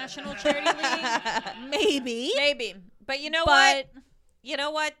branding of National Charity League? Maybe. Maybe. But you know what? But You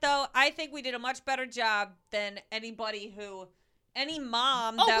know what, though? I think we did a much better job than any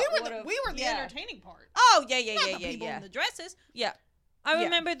mom that would've- yeah. entertaining part. Oh, yeah, Not the yeah, people yeah. in the dresses. Yeah. I Yeah.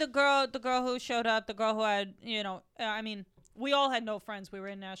 remember the girl who showed up, the girl who had, I mean, we all had no friends. We were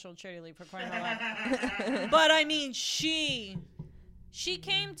in National Charity League for crying out loud. But I mean, she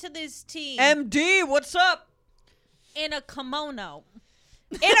came to this tea MD, what's up? in a kimono.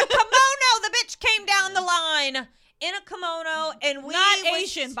 In a kimono, the bitch came down the line in a kimono, and we Not was-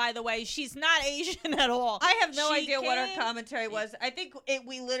 Asian, by the way. She's not Asian at all. I have no She idea what her came- commentary was. I think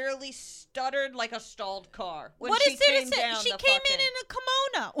we literally stuttered like a stalled car when What she is there came to say? down She the came fucking- in a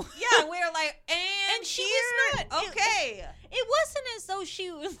kimono. Yeah, we were like, and she here? was not. Okay. It wasn't as though she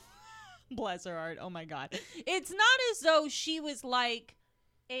was. Bless her heart. Oh my God. It's not as though she was like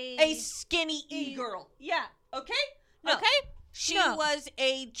A skinny e-girl. Yeah. Okay? No. Okay. She No. was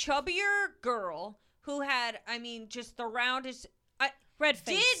a chubbier girl who had, I mean, just the roundest. Red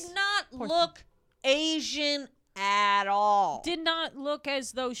face. Did not Poor look Asian at all. Did not look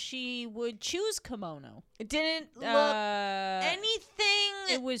as though she would choose kimono. Didn't look anything.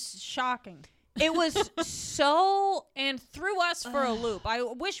 It was shocking. It was so. And threw us for a loop. I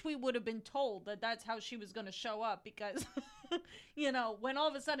wish we would have been told that that's how she was going to show up because, when all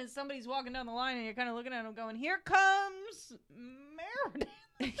of a sudden somebody's walking down the line and you're kind of looking at them going, here comes Meredith.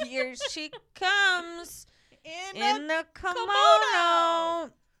 Here she comes in in the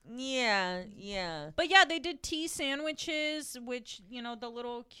kimono. Yeah. But yeah, they did tea sandwiches, which, the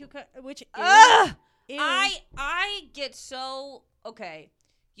little cucumber, which Ugh! is I get so okay.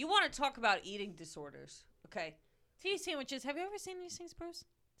 You want to talk about eating disorders, okay? tea sandwiches. Have you ever seen these things, Bruce?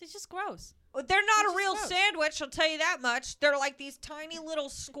 They're just gross. Well, they're not It's a real just gross. sandwich, I'll tell you that much. They're like these tiny little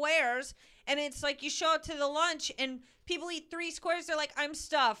squares, and it's like you show up to the lunch, and people eat 3 squares. They're like, I'm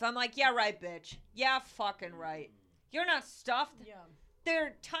stuffed. I'm like, yeah, right, bitch. Yeah, fucking right. You're not stuffed. Yeah.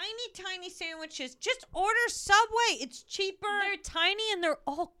 They're tiny sandwiches. Just order Subway. It's cheaper. They're tiny and they're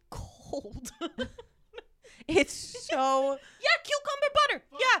all cold. It's so Yeah, cucumber butter.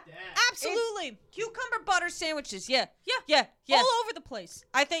 Fuck Yeah, that. absolutely. cucumber butter sandwiches. Yeah. Yeah. Yeah. All over the place.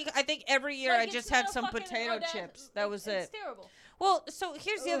 I think every year Like, I it's just not had a some fucking potato Odette- chips. That was it. It's terrible. Well, so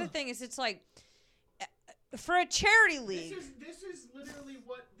here's the other thing is it's like for a charity league. This is literally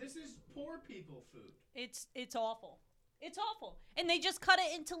this is poor people food. It's awful. It's awful. And they just cut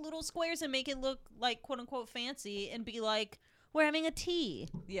it into little squares and make it look like quote unquote fancy and be like, we're having a tea.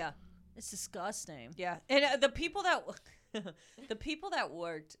 Yeah. It's disgusting. Yeah. And the people that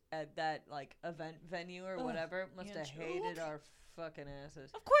worked at that like event venue or Ugh, whatever must yeah, have hated our fucking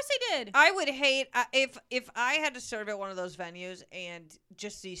asses. Of course they did. I would hate if I had to serve at one of those venues and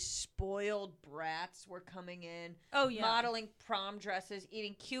just these spoiled brats were coming in, Oh, yeah. modeling prom dresses,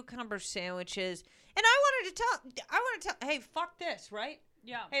 eating cucumber sandwiches, and I wanted to tell, hey, fuck this, right?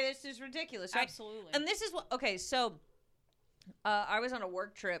 Yeah. Hey, this is ridiculous, right? Absolutely. And this is what. Okay, so I was on a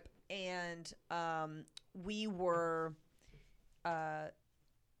work trip, and we were,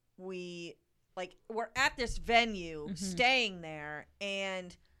 we're at this venue, staying there,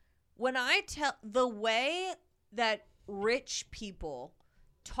 and when I tell the way that rich people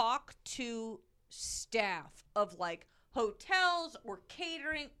talk to staff of like hotels or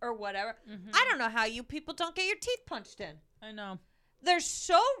catering or whatever, I don't know how you people don't get your teeth punched in. I know. They're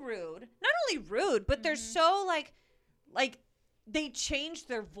so rude. Not only rude, but they're so like they change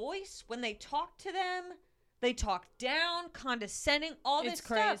their voice when they talk to them. They talk down, condescending, all this It's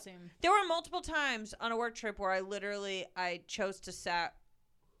stuff. crazy. There were multiple times on a work trip where I chose to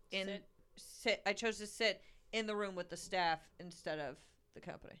I chose to sit in the room with the staff instead of the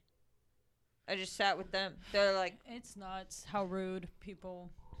company. I just sat with them. They're like, It's nuts how rude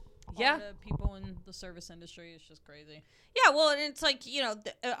people. yeah. All the people in the service industry is just crazy. Yeah, well, and it's like,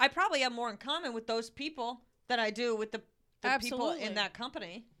 I probably have more in common with those people than I do with the people Absolutely. in that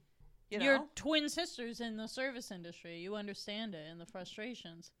company. You know? You're twin sisters in the service industry. You understand it and the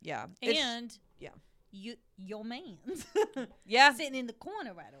frustrations. Yeah. And yeah. your man's Yeah. sitting in the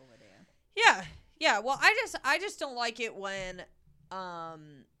corner right over there. Yeah. Yeah. Well, I just don't like it when,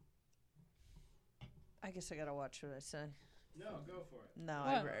 I guess I gotta watch what I say. No, go for it. No,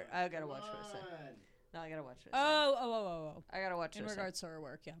 What? I gotta watch what I say. Come on. No, I gotta watch what I say. Oh. I gotta watch In what I say. regards to her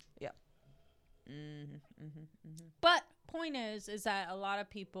work, yeah. Mm-hmm. But point is that a lot of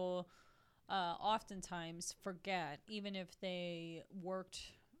people oftentimes forget, even if they worked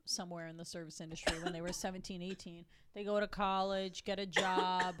somewhere in the service industry when they were 17, 18, they go to college, get a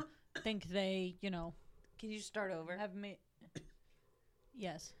job, think they, Can you start over? have made.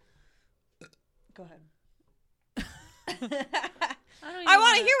 Yes. Go ahead. I I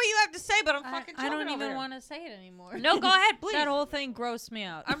want to hear what you have to say, but I'm fucking I don't talking over even here. want to say it anymore. No, go ahead, please. That whole thing grossed me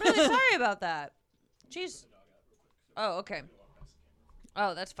out. I'm really sorry about that. Jeez. Oh, okay.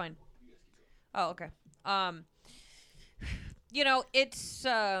 Oh, that's fine. Oh, okay. It's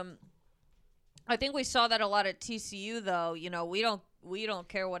I think we saw that a lot at TCU though. We don't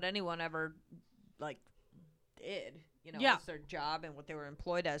care what anyone ever did, Yeah. as their job and what they were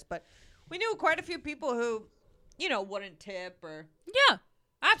employed as, but we knew quite a few people who, wouldn't tip or Yeah,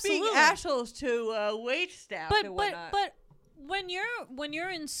 absolutely. being assholes to wait staff and but whatnot. but when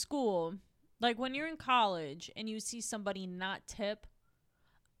you're in school, like when you're in college and you see somebody not tip,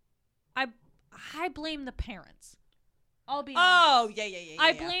 I blame the parents. I'll be Oh, honest. yeah.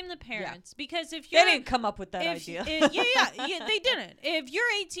 I blame the parents because if They you're didn't come up with that idea. yeah, they didn't. If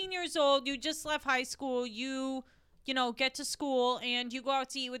you're 18 years old, you just left high school, you get to school and you go out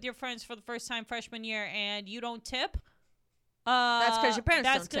to eat with your friends for the first time freshman year and you don't tip. That's 'cause your parents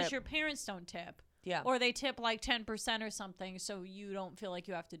That's don't because tip. your parents don't tip. Yeah. Or they tip like 10% or something, so you don't feel like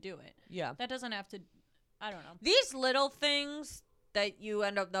you have to do it. Yeah. That doesn't have to. I don't know. These little things that you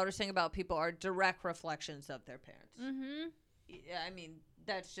end up noticing about people are direct reflections of their parents. Mm-hmm. Yeah, I mean,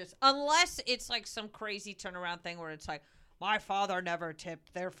 that's just, unless it's like some crazy turnaround thing where it's like, my father never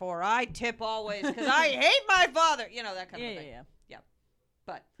tipped, therefore I tip always because I hate my father. That kind of thing. Yeah.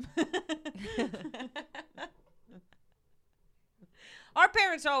 But our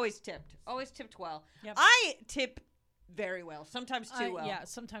parents always tipped well. Yep. I tip very well, sometimes too well. Yeah,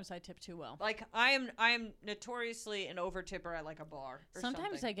 sometimes I tip too well. Like I am notoriously an over tipper at like a bar. Or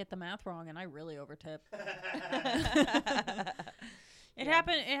Sometimes something. I get the math wrong and I really overtip. It Yeah.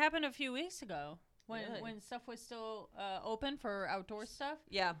 happened. It happened a few weeks ago when Really? when stuff was still open for outdoor stuff,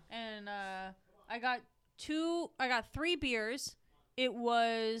 Yeah. and I got 3 beers. It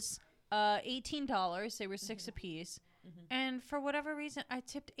was $18. They were 6 apiece, and for whatever reason, I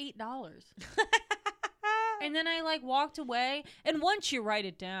tipped $8. And then I walked away. And once you write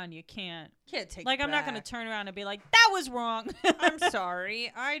it down, you can't. Can't take. I'm not gonna turn around and be like, "That was wrong." I'm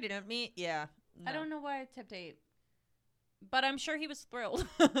sorry. I didn't mean. Yeah. I don't know why I tipped 8, but I'm sure he was thrilled.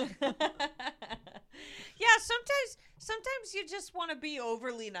 Yeah. Sometimes you just want to be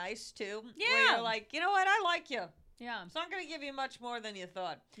overly nice too. Where Yeah. you're like, you know what? I like you. Yeah, It's not gonna give you much more than you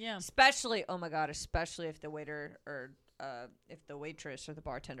thought. yeah. Especially, oh my god, especially if the waiter or if the waitress or the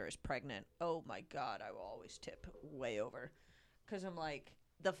bartender is pregnant. Oh my god, I will always tip way over, because I'm like,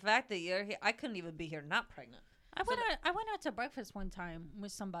 the fact that you're here, I couldn't even be here not pregnant. I went out to breakfast one time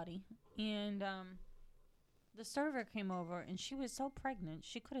with somebody, and the server came over, and she was so pregnant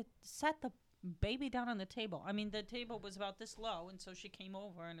she could have sat the baby down on the table. I mean, the table was about this low, and so she came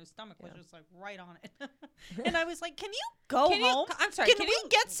over, and her stomach was just right on it. And I was like, "Can you go home? I'm sorry. Can we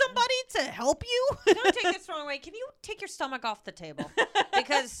get somebody to help you?" Don't take this the wrong way. Can you take your stomach off the table?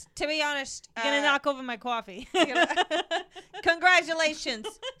 Because to be honest, You're gonna knock over my coffee. Congratulations,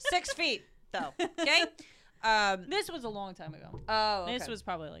 6 feet though. Okay. This was a long time ago. Oh, okay. This was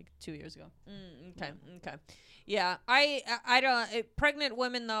probably 2 years ago. Okay. Yeah, I don't. Pregnant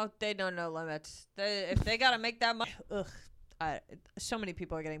women though, they know no limits. If they gotta make that money, so many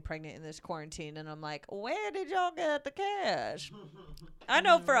people are getting pregnant in this quarantine, and I'm like, where did y'all get the cash? I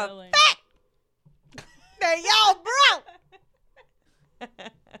know for Really? a fact that y'all broke.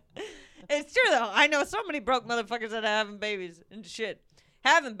 It's true though. I know so many broke motherfuckers that are having babies and shit.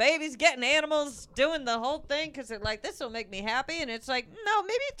 Having babies, getting animals, doing the whole thing because they're like, this will make me happy. And it's like, no,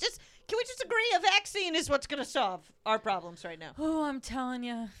 maybe just Can we just agree a vaccine is what's going to solve our problems right now? Oh, I'm telling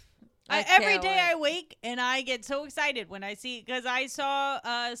you. I Every can't day wait. I wake and I get so excited when I see, because I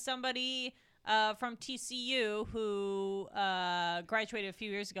saw somebody from TCU who graduated a few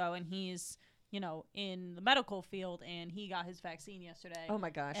years ago, and he's, in the medical field, and he got his vaccine yesterday. Oh, my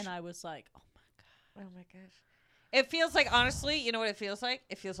gosh. And I was like, oh my God. Oh, my gosh. It feels like, honestly, you know what it feels like?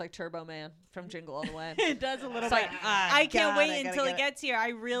 It feels like Turbo Man from Jingle All the Way. It does a little It's bit. like, I can't wait until it it gets here.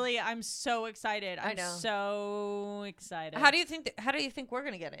 I'm so excited. I I'm know. so excited. How do you think we're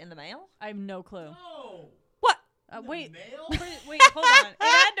going to get it? In the mail? I have no clue. No. What? Wait, Mail? wait, hold on. It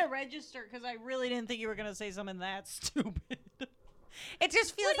had to register because I really didn't think you were gonna say something that stupid. It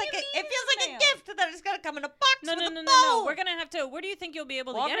just feels What do like you it mean feels like mail? a gift that it's got to come in a box No, with no, a no, no, bow. no. We're gonna have to. Where do you think you'll be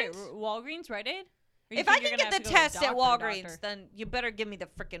able to get it? Walgreens, Rite Aid? Or you If think I you're can gonna get the have to go to test at Walgreens, doctor? then you better give me the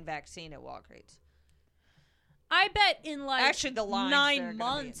freaking vaccine at Walgreens. I bet in like Actually, the lines there are 9 gonna be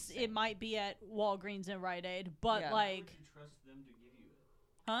months insane. it might be at Walgreens and Rite Aid, but Yeah. Why would like, you trust them to give you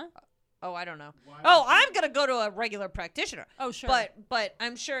it? huh? Oh, I don't know. Why Oh, would you- I'm gonna go to a regular practitioner. Oh, sure. But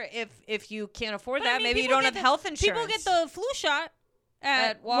I'm sure if you can't afford But I that, mean, maybe you people don't get have health insurance. People get the flu shot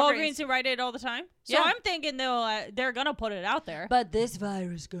at At Walgreens. Walgreens and Rite Aid all the time. So Yeah. I'm thinking they're gonna put it out there. But this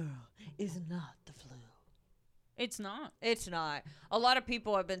virus, girl, is not the flu. It's not. It's not. A lot of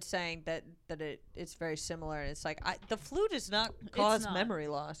people have been saying that it's very similar. It's like the flu does not cause not. memory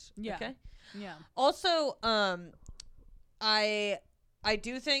loss. Yeah. Okay. Yeah. Also, I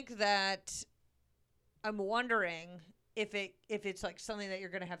do think that I'm wondering if it's like something that you're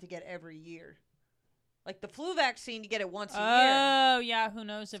gonna have to get every year. Like the flu vaccine, you get it once a year. Oh yeah. Who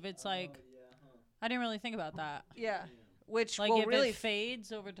knows if it's like? Oh, yeah, huh. I didn't really think about that. Yeah. Which Like will if really it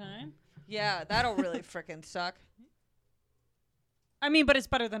fades over time. yeah, that'll really freaking suck. I mean, but it's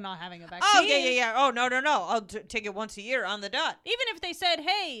better than not having a vaccine. Oh yeah. Oh no. I'll take it once a year on the dot. Even if they said,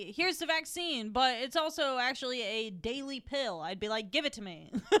 "Hey, here's the vaccine, but it's also actually a daily pill," I'd be like, "Give it to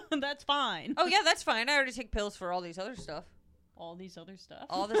me." That's fine. Oh yeah, that's fine. I already take pills for all these other stuff. All these other stuff.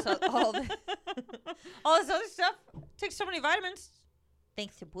 All this all this other stuff. Take so many vitamins.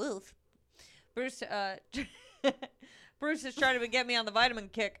 Thanks to Bruce. Bruce Bruce is trying to get me on the vitamin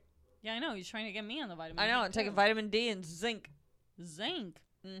kick. Yeah, I know. He's trying to get me on the vitamin. I know. D I'm taking too. vitamin D and zinc. Zinc.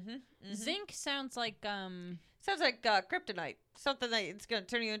 Mm-hmm. Zinc sounds like Sounds like kryptonite. Something that it's gonna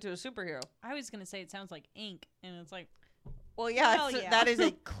turn you into a superhero. I was gonna say it sounds like ink, and it's like, Well, yeah, Hell yeah. that is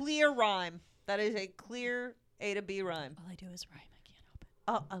a clear rhyme. That is a clear A to B rhyme. all I do is rhyme. I can't help it.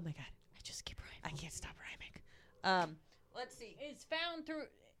 Oh my god, I just keep rhyming. I can't stop rhyming. Let's see. It's found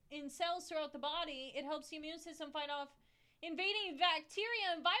in cells throughout the body. It helps the immune system fight off invading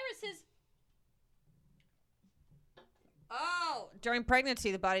bacteria and viruses. Oh, during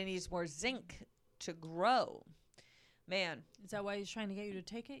pregnancy, the body needs more zinc to grow. Man, Is that why he's trying to get you to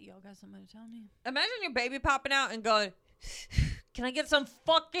take it? Y'all got something to tell me? imagine your baby popping out and going, "Can I get some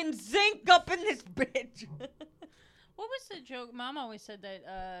fucking zinc up in this bitch?" What was the joke? Mom always said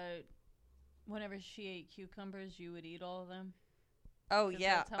that whenever she ate cucumbers, you would eat all of them. Oh 'Cause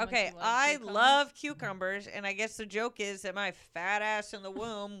yeah. that's how much Okay, you love I cucumbers. love cucumbers, and I guess the joke is that my fat ass in the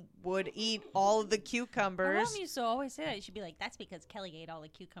womb would eat all of the My cucumbers. mom used to always say that. She'd be like, "That's because Kelly ate all the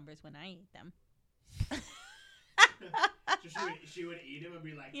cucumbers when I ate them." So she would eat him and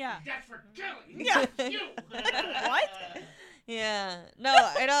be like, Yeah. "That's for Kelly." Yeah. You. What? Yeah. No,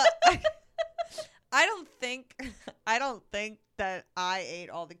 I don't. I don't think that I ate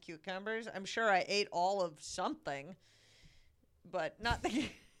all the cucumbers. I'm sure I ate all of something, but not the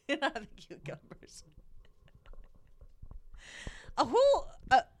not the cucumbers.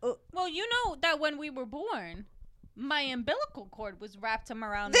 Well, you know that when we were born, my umbilical cord was wrapped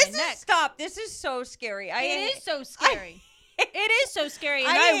around This my is neck. stop. This is so scary. It is so scary. It is so scary,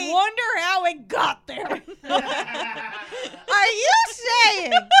 and I- I wonder how it got there. Are you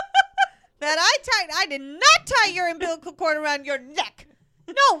saying that I did not tie your umbilical cord around your neck?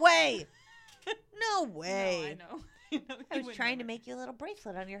 No way. No way. No, I know. I was trying to make you a little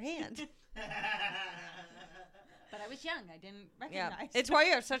bracelet on your hand. But I was young. I didn't Yeah, recognize. it's why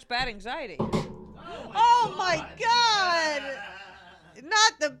you have such bad anxiety. Oh Oh my God!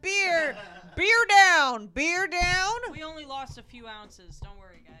 Not the beer. Beer down. Beer down. We only lost a few ounces. Don't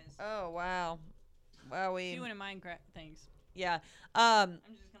worry, guys. Oh wow. Wow. Few in Minecraft things. Yeah. I'm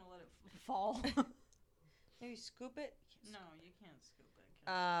just gonna let it fall. Maybe scoop it. No, you can't scoop it.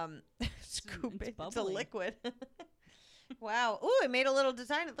 Scoop it's it. It's a bubbly. liquid. Wow. Ooh, it made a little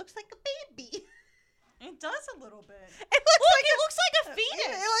design. It looks like a baby. It does a little bit. It looks like a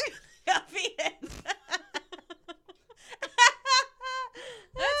fetus. It looks like a fetus.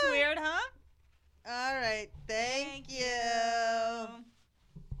 That's weird, huh? All right. Thank you.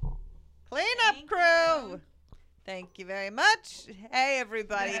 you very much. Hey,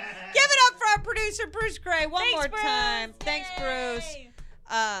 everybody. Give it up for our producer, Bruce Gray, one Thanks, more Bruce. time. Thanks, Bruce. Yay.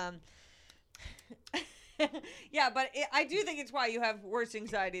 Yeah, but I do think it's why you have worse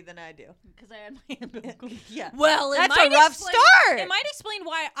anxiety than I do. Because I had my umbilical. Yeah. Well, That's a rough start. It might explain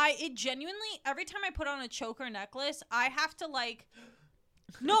why it genuinely, every time I put on a choker necklace, I have to like,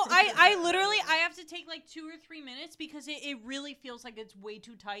 no, I literally, I have to take like 2 or 3 minutes because it really feels like it's way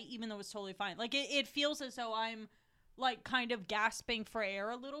too tight, even though it's totally fine. Like it feels as though I'm like kind of gasping for air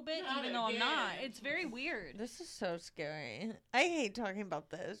a little bit, Not even though I'm not. again. It's very weird. This is so scary. I hate talking about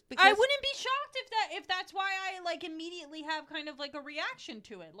this because I wouldn't be shocked if that's why I like immediately have kind of like a reaction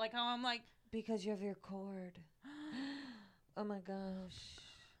to it. Like how I'm like, because you have your cord. Oh my gosh.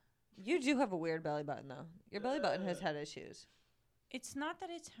 You do have a weird belly button though. Your belly button has had issues. it's not that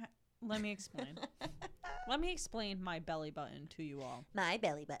it's. Let me explain. Let me explain my belly button to you all. My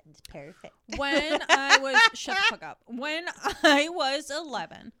belly button's perfect. When I was shut the fuck up. When I was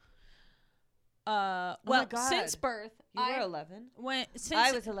 11. my Well, God. since birth, You were 11. since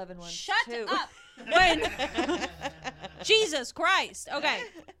I was 11 once. shut too. up. When Jesus Christ. Okay.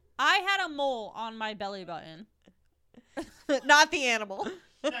 I had a mole on my belly button. Not the animal.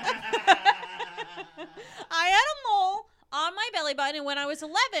 I had a mole on my belly button, and when I was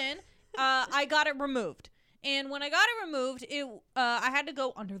 11, I got it removed. And when I got it removed, I had to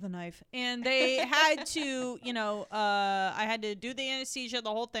go under the knife, and they had to, I had to do the anesthesia,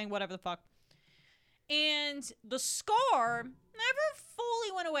 the whole thing, whatever the fuck. And the scar never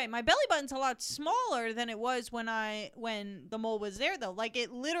fully went away. My belly button's a lot smaller than it was when the mole was there, though. Like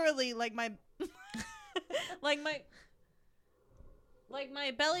it literally, like my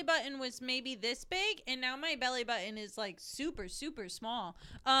belly button was maybe this big, and now my belly button is like super, super small.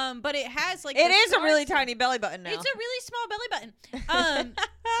 But it has like It the is a really scars- tiny belly button now. It's a really small belly button.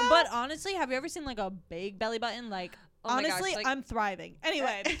 But honestly, have you ever seen like a big belly button? Like Oh my gosh, honestly, like- I'm thriving.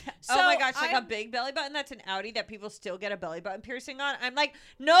 Anyway, so oh my gosh, like I- a big belly button that's an Audi that people still get a belly button piercing on. I'm like,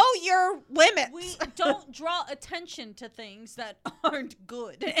 know your limits. we don't draw attention to things that aren't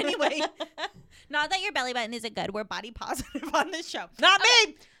good. Anyway, not that your belly button isn't good. We're body positive on this show. Not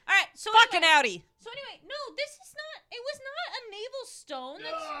Okay. me. All right, so Fucking anyway, Audi. So anyway, no, this is not. It was not a navel stone.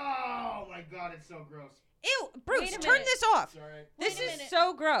 That's, Oh my god, it's so gross. Ew, Bruce, Wait a turn minute. this off. Sorry. This Wait a is minute.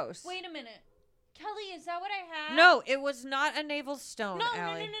 so gross. Wait a minute, Kelly, is that what I have? No, it was not a navel stone, no, no, no, no,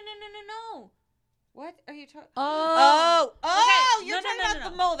 Allie. no. What are you talking? Oh, Oh, Okay, you're no, no, talking no, no, about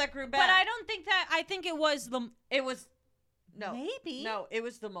the no. mole that grew back. But I don't think that. I think it was the. It was no, Maybe. no, it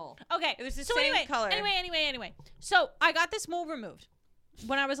was the mole. Okay. It was the so same anyway, color. Anyway. So I got this mole removed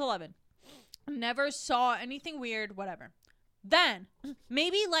when I was 11. Never saw anything weird, whatever. Then,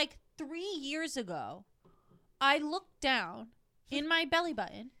 maybe like 3 years ago, I looked down in my belly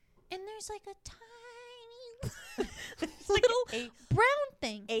button, and there's like a tiny little a- brown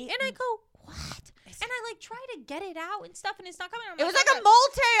thing. a- And I go, what? And I like try to get it out and stuff, and it's not coming out. It was like a mole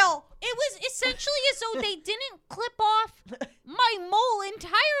tail. It was essentially as though they didn't clip off my mole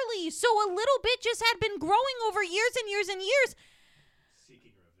entirely. So a little bit just had been growing over years and years and years.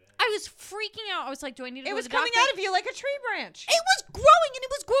 Seeking revenge. I was freaking out. I was like, do I need to It go was to the coming doctor? out of you like a tree branch. It was growing, and it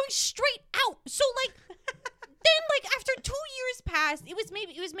was growing straight out. So like then like after 2 years passed, it was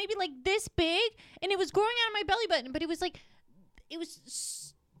maybe like this big, and it was growing out of my belly button, but it was like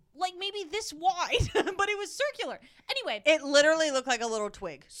like maybe this wide, but it was circular. Anyway, It literally looked like a little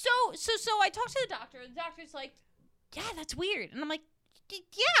twig. so I talked to the doctor. The doctor's like, yeah, that's weird. And I'm like,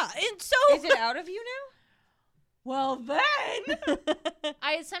 yeah. And so Is it out of you well, then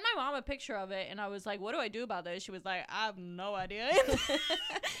I had sent my mom a picture of it, and I was like, what do I do about this? She was like, I have no idea. And then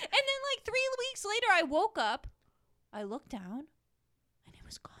like 3 weeks later, I woke up, I looked down, and it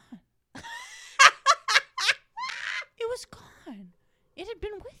was gone. It was gone. It had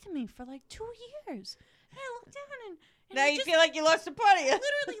been with me for like 2 years. And I looked down, and now it you just, feel like you lost a buddy.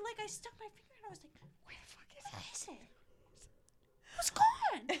 literally, like I stuck my finger, and I was like, where the fuck is it? It was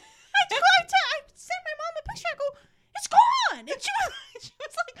gone. I sent my mom a picture. I go, it's gone. And she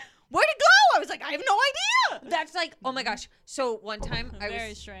was like, where'd it go? I was like, I have no idea. That's like, oh my gosh. So one time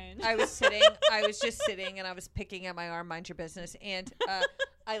Very strange. I was just sitting and I was picking at my arm, mind your business. And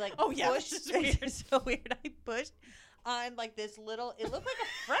I like Oh, yeah, pushed. this is weird. It's so weird. I pushed on like this little, it looked like a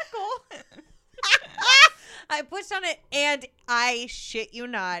freckle. I pushed on it and I shit you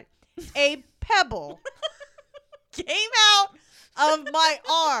not, a pebble came out of my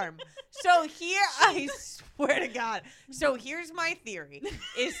arm. So here, I swear to God. So here's my theory,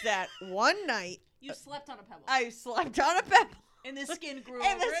 is that one night You slept on a pebble. I slept on a pebble. and the skin grew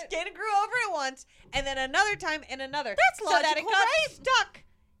And over the it. skin grew over it once, and then another time, and another. That's so that it logical, got right? stuck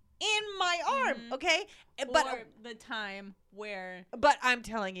in my arm, Mhm. okay? Or But the time where I'm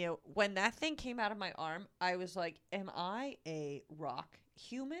telling you, when that thing came out of my arm, I was like, am I a rock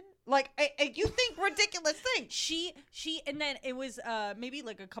human? Like, you think ridiculous things. she and then it was maybe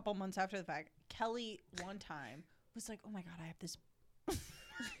like a couple months after the fact, Kelly one time was like, oh my god, I have this. Can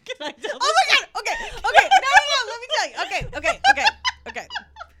I tell Oh my god. Okay. No. Let me tell you. Okay.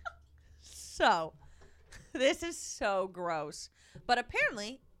 So, this is so gross, but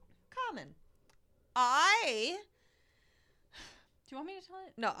apparently common. Do you want me to tell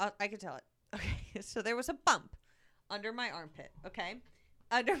it? No, I can tell it. Okay. So there was a bump under my armpit. Okay,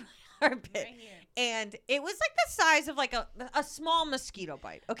 under my armpit, Right here. and it was like the size of like a small mosquito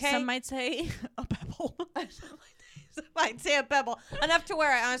bite. Okay. Some might say a pebble. I'd say a pebble enough to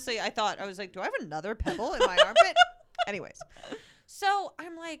where I thought I was like, do I have another pebble in my armpit? Anyways, so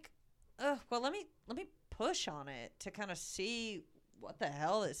I'm like, well, let me push on it to kind of see what the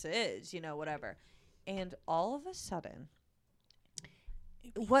hell this is, whatever. And all of a sudden,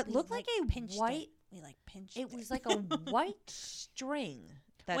 what looked like a white, We pinched it was like a white string.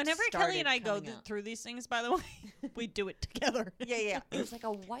 That Whenever Kelly started and I go coming out. through these things, by the way, we do it together. Yeah. It was like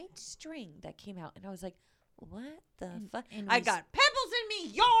a white string that came out, and I was like, what the fuck? and I was- got pebbles in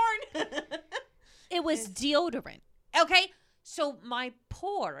me, yarn. It was deodorant. Okay, so my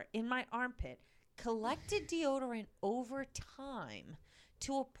pore in my armpit collected deodorant over time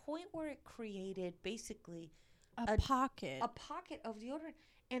to a point where it created basically A pocket. a pocket of deodorant.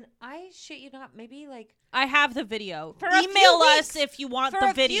 And I shit you not, maybe like I have the video. For a few Email us weeks- if you want for the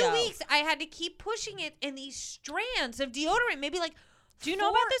a video. few weeks, I had to keep pushing it in these strands of deodorant, maybe like Do you know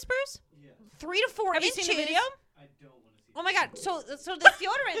about this, Bruce? Yeah, 3 to 4 Have you inches. seen the video? I don't want to see. Oh my god! So the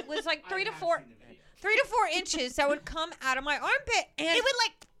deodorant was like 3 to 4 inches that would come out of my armpit, and It would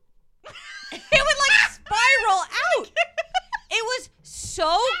like it would like spiral out. It was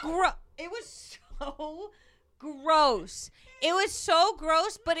so gross. It was so gross. It was so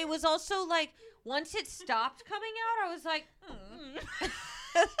gross, but it was also like once it stopped coming out, I was like, I'm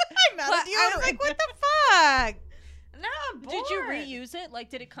But I was like, what the fuck? No, I'm bored. Did you reuse it? Like,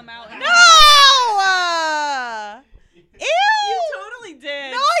 did it come out? No! Ew! You totally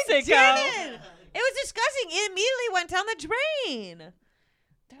did. No, I sicko. didn't. It was disgusting. It immediately went down the drain.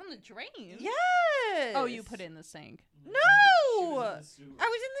 Down the drain. Yes. Oh, you put it in the sink. No. She was in the sewer. I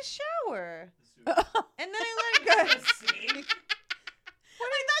was in the shower. The sewer. And then I let it go. Sink?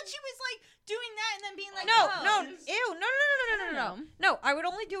 I thought she was like doing that and then being like, No, Yes. ew, no. No, I would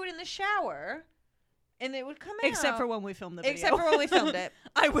only do it in the shower, and it would come out. Except for when we filmed the video. Except for when we filmed it.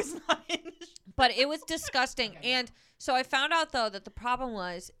 I was not in the But it was disgusting, and so I found out though that the problem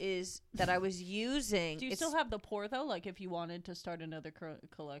is that I was using. Do you still have the pour though? Like if you wanted to start another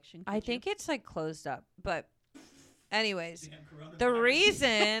collection? I think it's like closed up, but anyways, Damn, coronavirus. the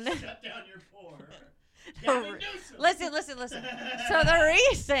reason. Shut down your pore. Gavin Newsom. Listen. So the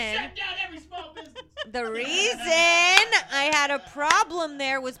reason. Shut down every small business. The reason I had a problem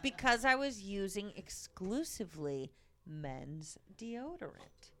there was because I was using exclusively men's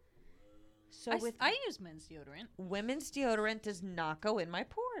deodorant. So I use men's deodorant. women's deodorant does not go in my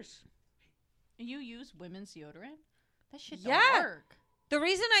pores. You use women's deodorant? That shit Yeah. don't work. The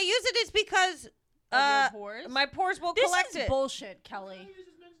reason I use it is because Of your pores? my pores will This collect is it. bullshit, Kelly. Who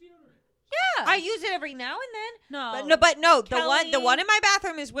uses men's deodorant? Yeah, I use it every now and then. No. But no, the Kelly- one in my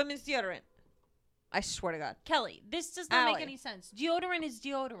bathroom is women's deodorant. I swear to God. Kelly, this does not Allie. make any sense. Deodorant is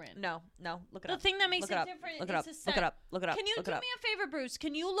deodorant. No, look it The up. thing that makes Look it it up. different Look it is up. the Look scent. it up. Look it up. Can you Look do it me up. a favor, Bruce?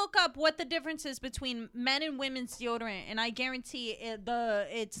 Can you look up what the difference is between men and women's deodorant? And I guarantee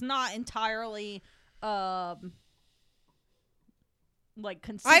it's not entirely like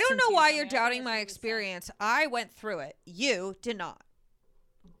consistent. I don't know why you're doubting my experience. I went through it. You did not.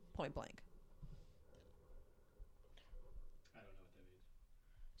 Point blank. I don't know what that means.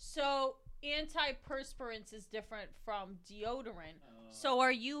 So antiperspirants is different from deodorant. So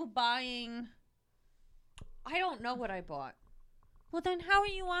are you buying? I don't know what I bought. Well, then how are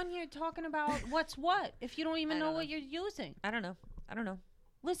you on here talking about what's what if you don't even I know don't what know. you're using? I don't know.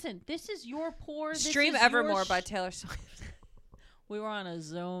 Listen, this is your pour. This Stream is your Evermore by Taylor Swift. We were on a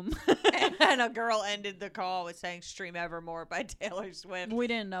Zoom. And a girl ended the call with saying Stream Evermore by Taylor Swift. We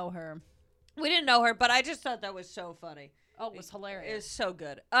didn't know her. We didn't know her, but I just thought that was so funny. Oh, it was It hilarious. was so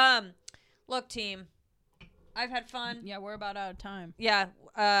good. Look, team, I've had fun. Yeah, we're about out of time. Yeah.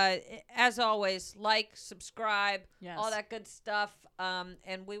 As always, like, subscribe, Yes. all that good stuff.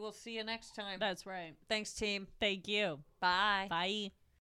 And we will see you next time. That's right. Thanks, team. Thank you. Bye. Bye.